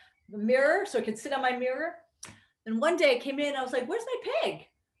the mirror so it could sit on my mirror. And one day I came in, I was like, where's my pig?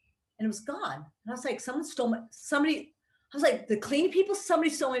 And it was gone. And I was like, the cleaning people, somebody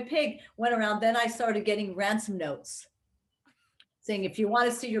stole my pig. Went around, then I started getting ransom notes saying, if you want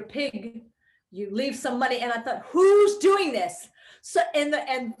to see your pig, you leave some money. And I thought, who's doing this? So, and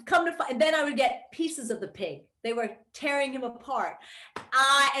then I would get pieces of the pig. They were tearing him apart.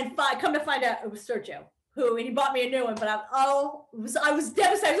 Come to find out it was Sergio, and he bought me a new one, but I was devastated.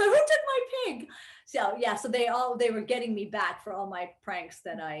 I was like, who took my pig? So yeah, so they were getting me back for all my pranks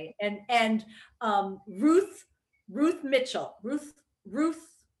that Ruth Mitchell, Ruth,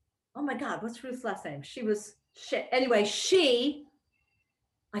 oh my God, what's Ruth's last name? She was shit. Anyway,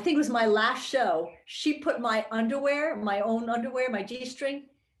 I think it was my last show. She put my underwear, my own underwear, my G-string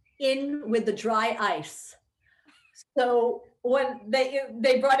in with the dry ice. So when they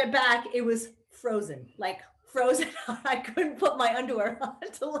brought it back, it was frozen. I couldn't put my underwear on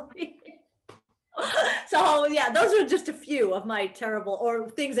to leave. So yeah, those are just a few of my terrible or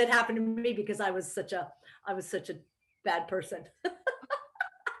things that happened to me because I was such a bad person.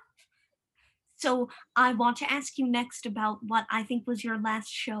 So I want to ask you next about what I think was your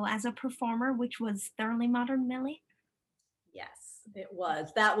last show as a performer, which was Thoroughly Modern Millie. Yes, it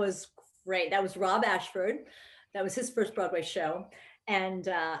was. That was great. That was Rob Ashford. That was his first Broadway show. And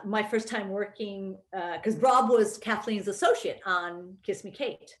my first time working, because Rob was Kathleen's associate on Kiss Me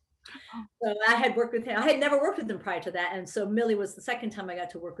Kate. So I had worked with him. I had never worked with him prior to that. And so Millie was the second time I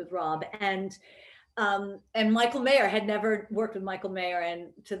got to work with Rob. And Michael Mayer, had never worked with Michael Mayer. And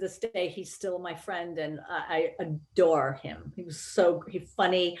to this day, he's still my friend. And I adore him. He was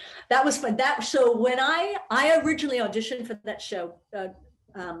funny. That was fun. That show, when I originally auditioned for that show,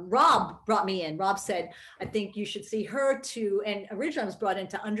 Rob brought me in. Rob said, I think you should see her too. And originally I was brought in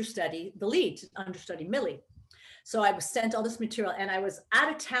to understudy the lead, to understudy Millie. So I was sent all this material and I was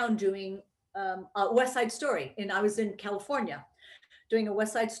out of town doing a West Side Story. And I was in California doing a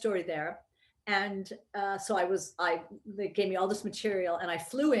West Side Story there. And so they gave me all this material and I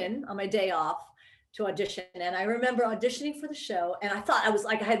flew in on my day off to audition. And I remember auditioning for the show and I thought I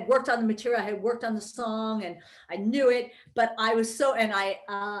had worked on the material, I had worked on the song and I knew it, but I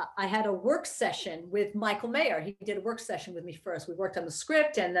had a work session with Michael Mayer. He did a work session with me first. We worked on the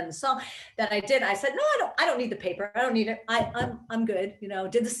script and then the song that I did. I said, no, I don't need the paper. I don't need it. I'm good.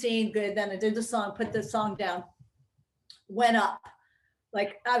 Did the scene good. Then I did the song, put the song down, went up.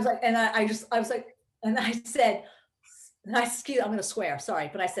 I said, I'm going to swear, sorry,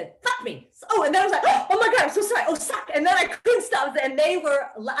 but I said, fuck me. Oh, and then I was like, oh my God, I'm so sorry. Oh, suck. And then I couldn't stop. And I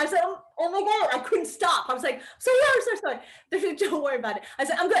was like, oh my God, I couldn't stop. I was like, I'm so sorry. They said, don't worry about it. I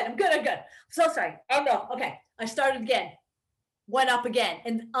said, I'm good. So sorry. Oh no. Okay. I started again, went up again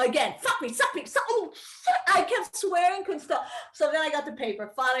and again, fuck me. Oh, shit. I kept swearing, couldn't stop. So then I got the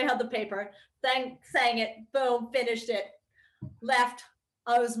paper, finally had the paper, sang it, boom, finished it, left.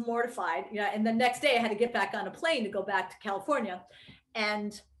 I was mortified, and the next day I had to get back on a plane to go back to California.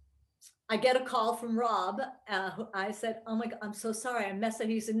 And I get a call from Rob. I said, oh my God, I'm so sorry. I messed up.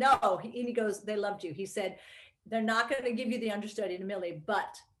 He said, no. And he goes, they loved you. He said, they're not going to give you the understudy to Millie,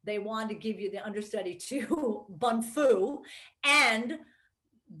 but they want to give you the understudy to Bun Fu. And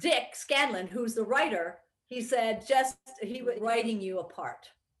Dick Scanlon, who's the writer, he said, he was writing you a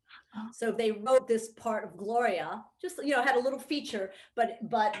part. So they wrote this part of Gloria, just, had a little feature, but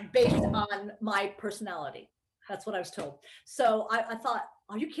based on my personality. That's what I was told. So I thought,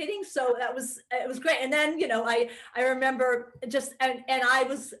 are you kidding? So it was great. And then, I remember just, and I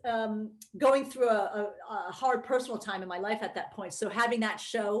was going through a hard personal time in my life at that point. So having that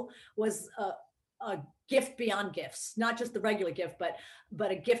show was a gift beyond gifts, not just the regular gift,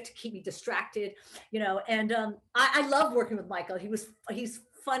 but a gift to keep me distracted, and I love working with Michael. He's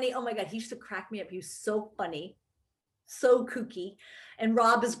funny. Oh my God, he used to crack me up. He was so funny, so kooky. And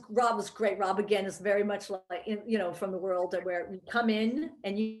Rob was great. Rob again is very much like from the world where you come in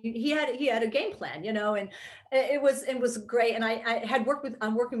and he had a game plan, and it was great. And I'm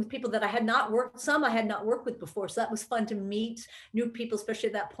working with people that I had not worked with before, so that was fun to meet new people, especially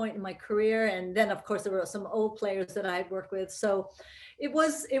at that point in my career. And then of course there were some old players that I had worked with, so it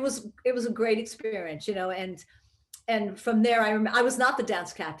was a great experience, and from there I was not the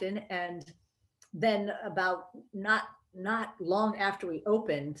dance captain, and then about not long after we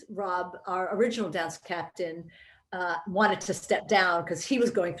opened, Rob, our original dance captain, wanted to step down because he was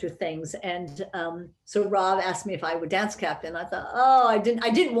going through things. And so Rob asked me if I would dance captain. I thought, I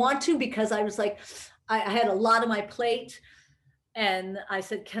didn't want to, because I was like, I had a lot on my plate. And I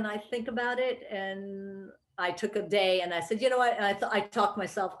said, can I think about it? And I took a day and I said, what? And I talked to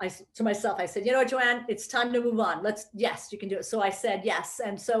myself, I said, Joanne, it's time to move on. Yes, you can do it. So I said yes.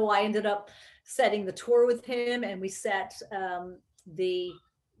 And so I ended up setting the tour with him, and we set the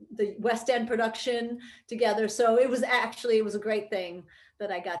West End production together. So it was a great thing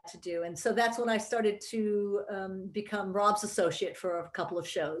that I got to do. And so that's when I started to become Rob's associate for a couple of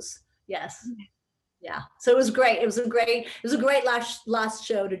shows. Yes. Yeah. So it was great. It was a great last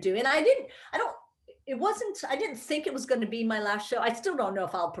show to do. And I didn't think it was going to be my last show. I still don't know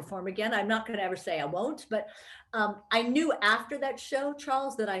if I'll perform again. I'm not going to ever say I won't, but I knew after that show,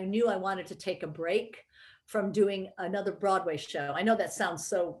 Charles, that I knew I wanted to take a break from doing another Broadway show. I know that sounds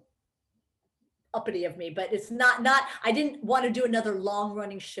so uppity of me, but it's not, I didn't want to do another long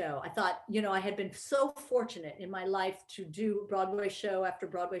running show. I thought, I had been so fortunate in my life to do Broadway show after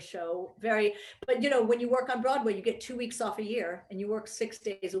Broadway show. But when you work on Broadway, you get 2 weeks off a year and you work 6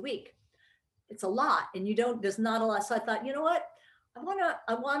 days a week. It's a lot, and there's not a lot. So I thought, you know what?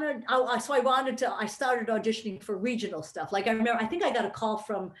 I started auditioning for regional stuff. Like I remember, I think I got a call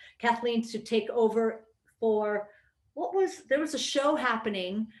from Kathleen to take over for there was a show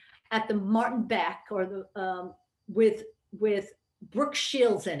happening at the Martin Beck with Brooke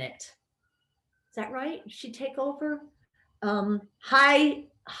Shields in it. Is that right? Did she take over? High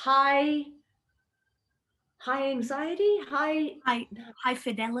anxiety, high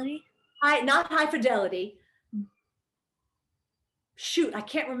fidelity. Not High Fidelity. Shoot, I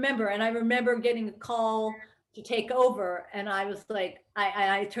can't remember. And I remember getting a call to take over, and I was like,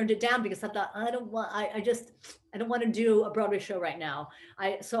 I turned it down because I thought I don't want to do a Broadway show right now.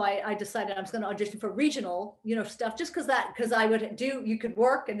 So I decided I was going to audition for regional, stuff, just because you could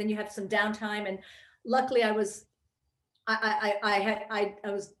work and then you have some downtime. And luckily I was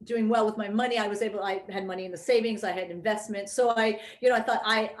doing well with my money. I had money in the savings, I had investments. So I thought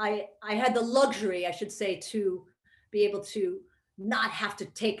I had the luxury, I should say, to be able to not have to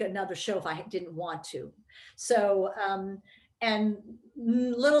take another show if I didn't want to. So, and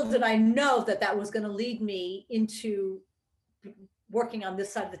little did I know that was going to lead me into working on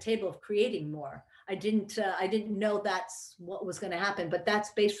this side of the table of creating more. I didn't know that's what was going to happen, but that's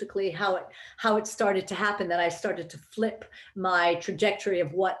basically how it started to happen, that I started to flip my trajectory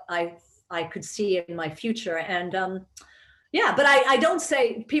of what I could see in my future. And but I don't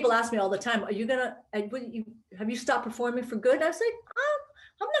say, people ask me all the time, have you stopped performing for good? I say,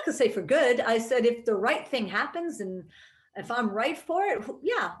 I'm not going to say for good. I said, if the right thing happens and if I'm right for it,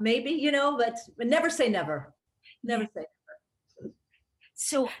 yeah, maybe, but never say never. Never say never.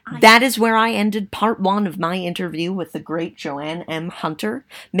 So that is where I ended part 1 of my interview with the great Joanne M. Hunter.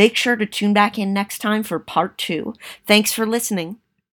 Make sure to tune back in next time for part 2. Thanks for listening.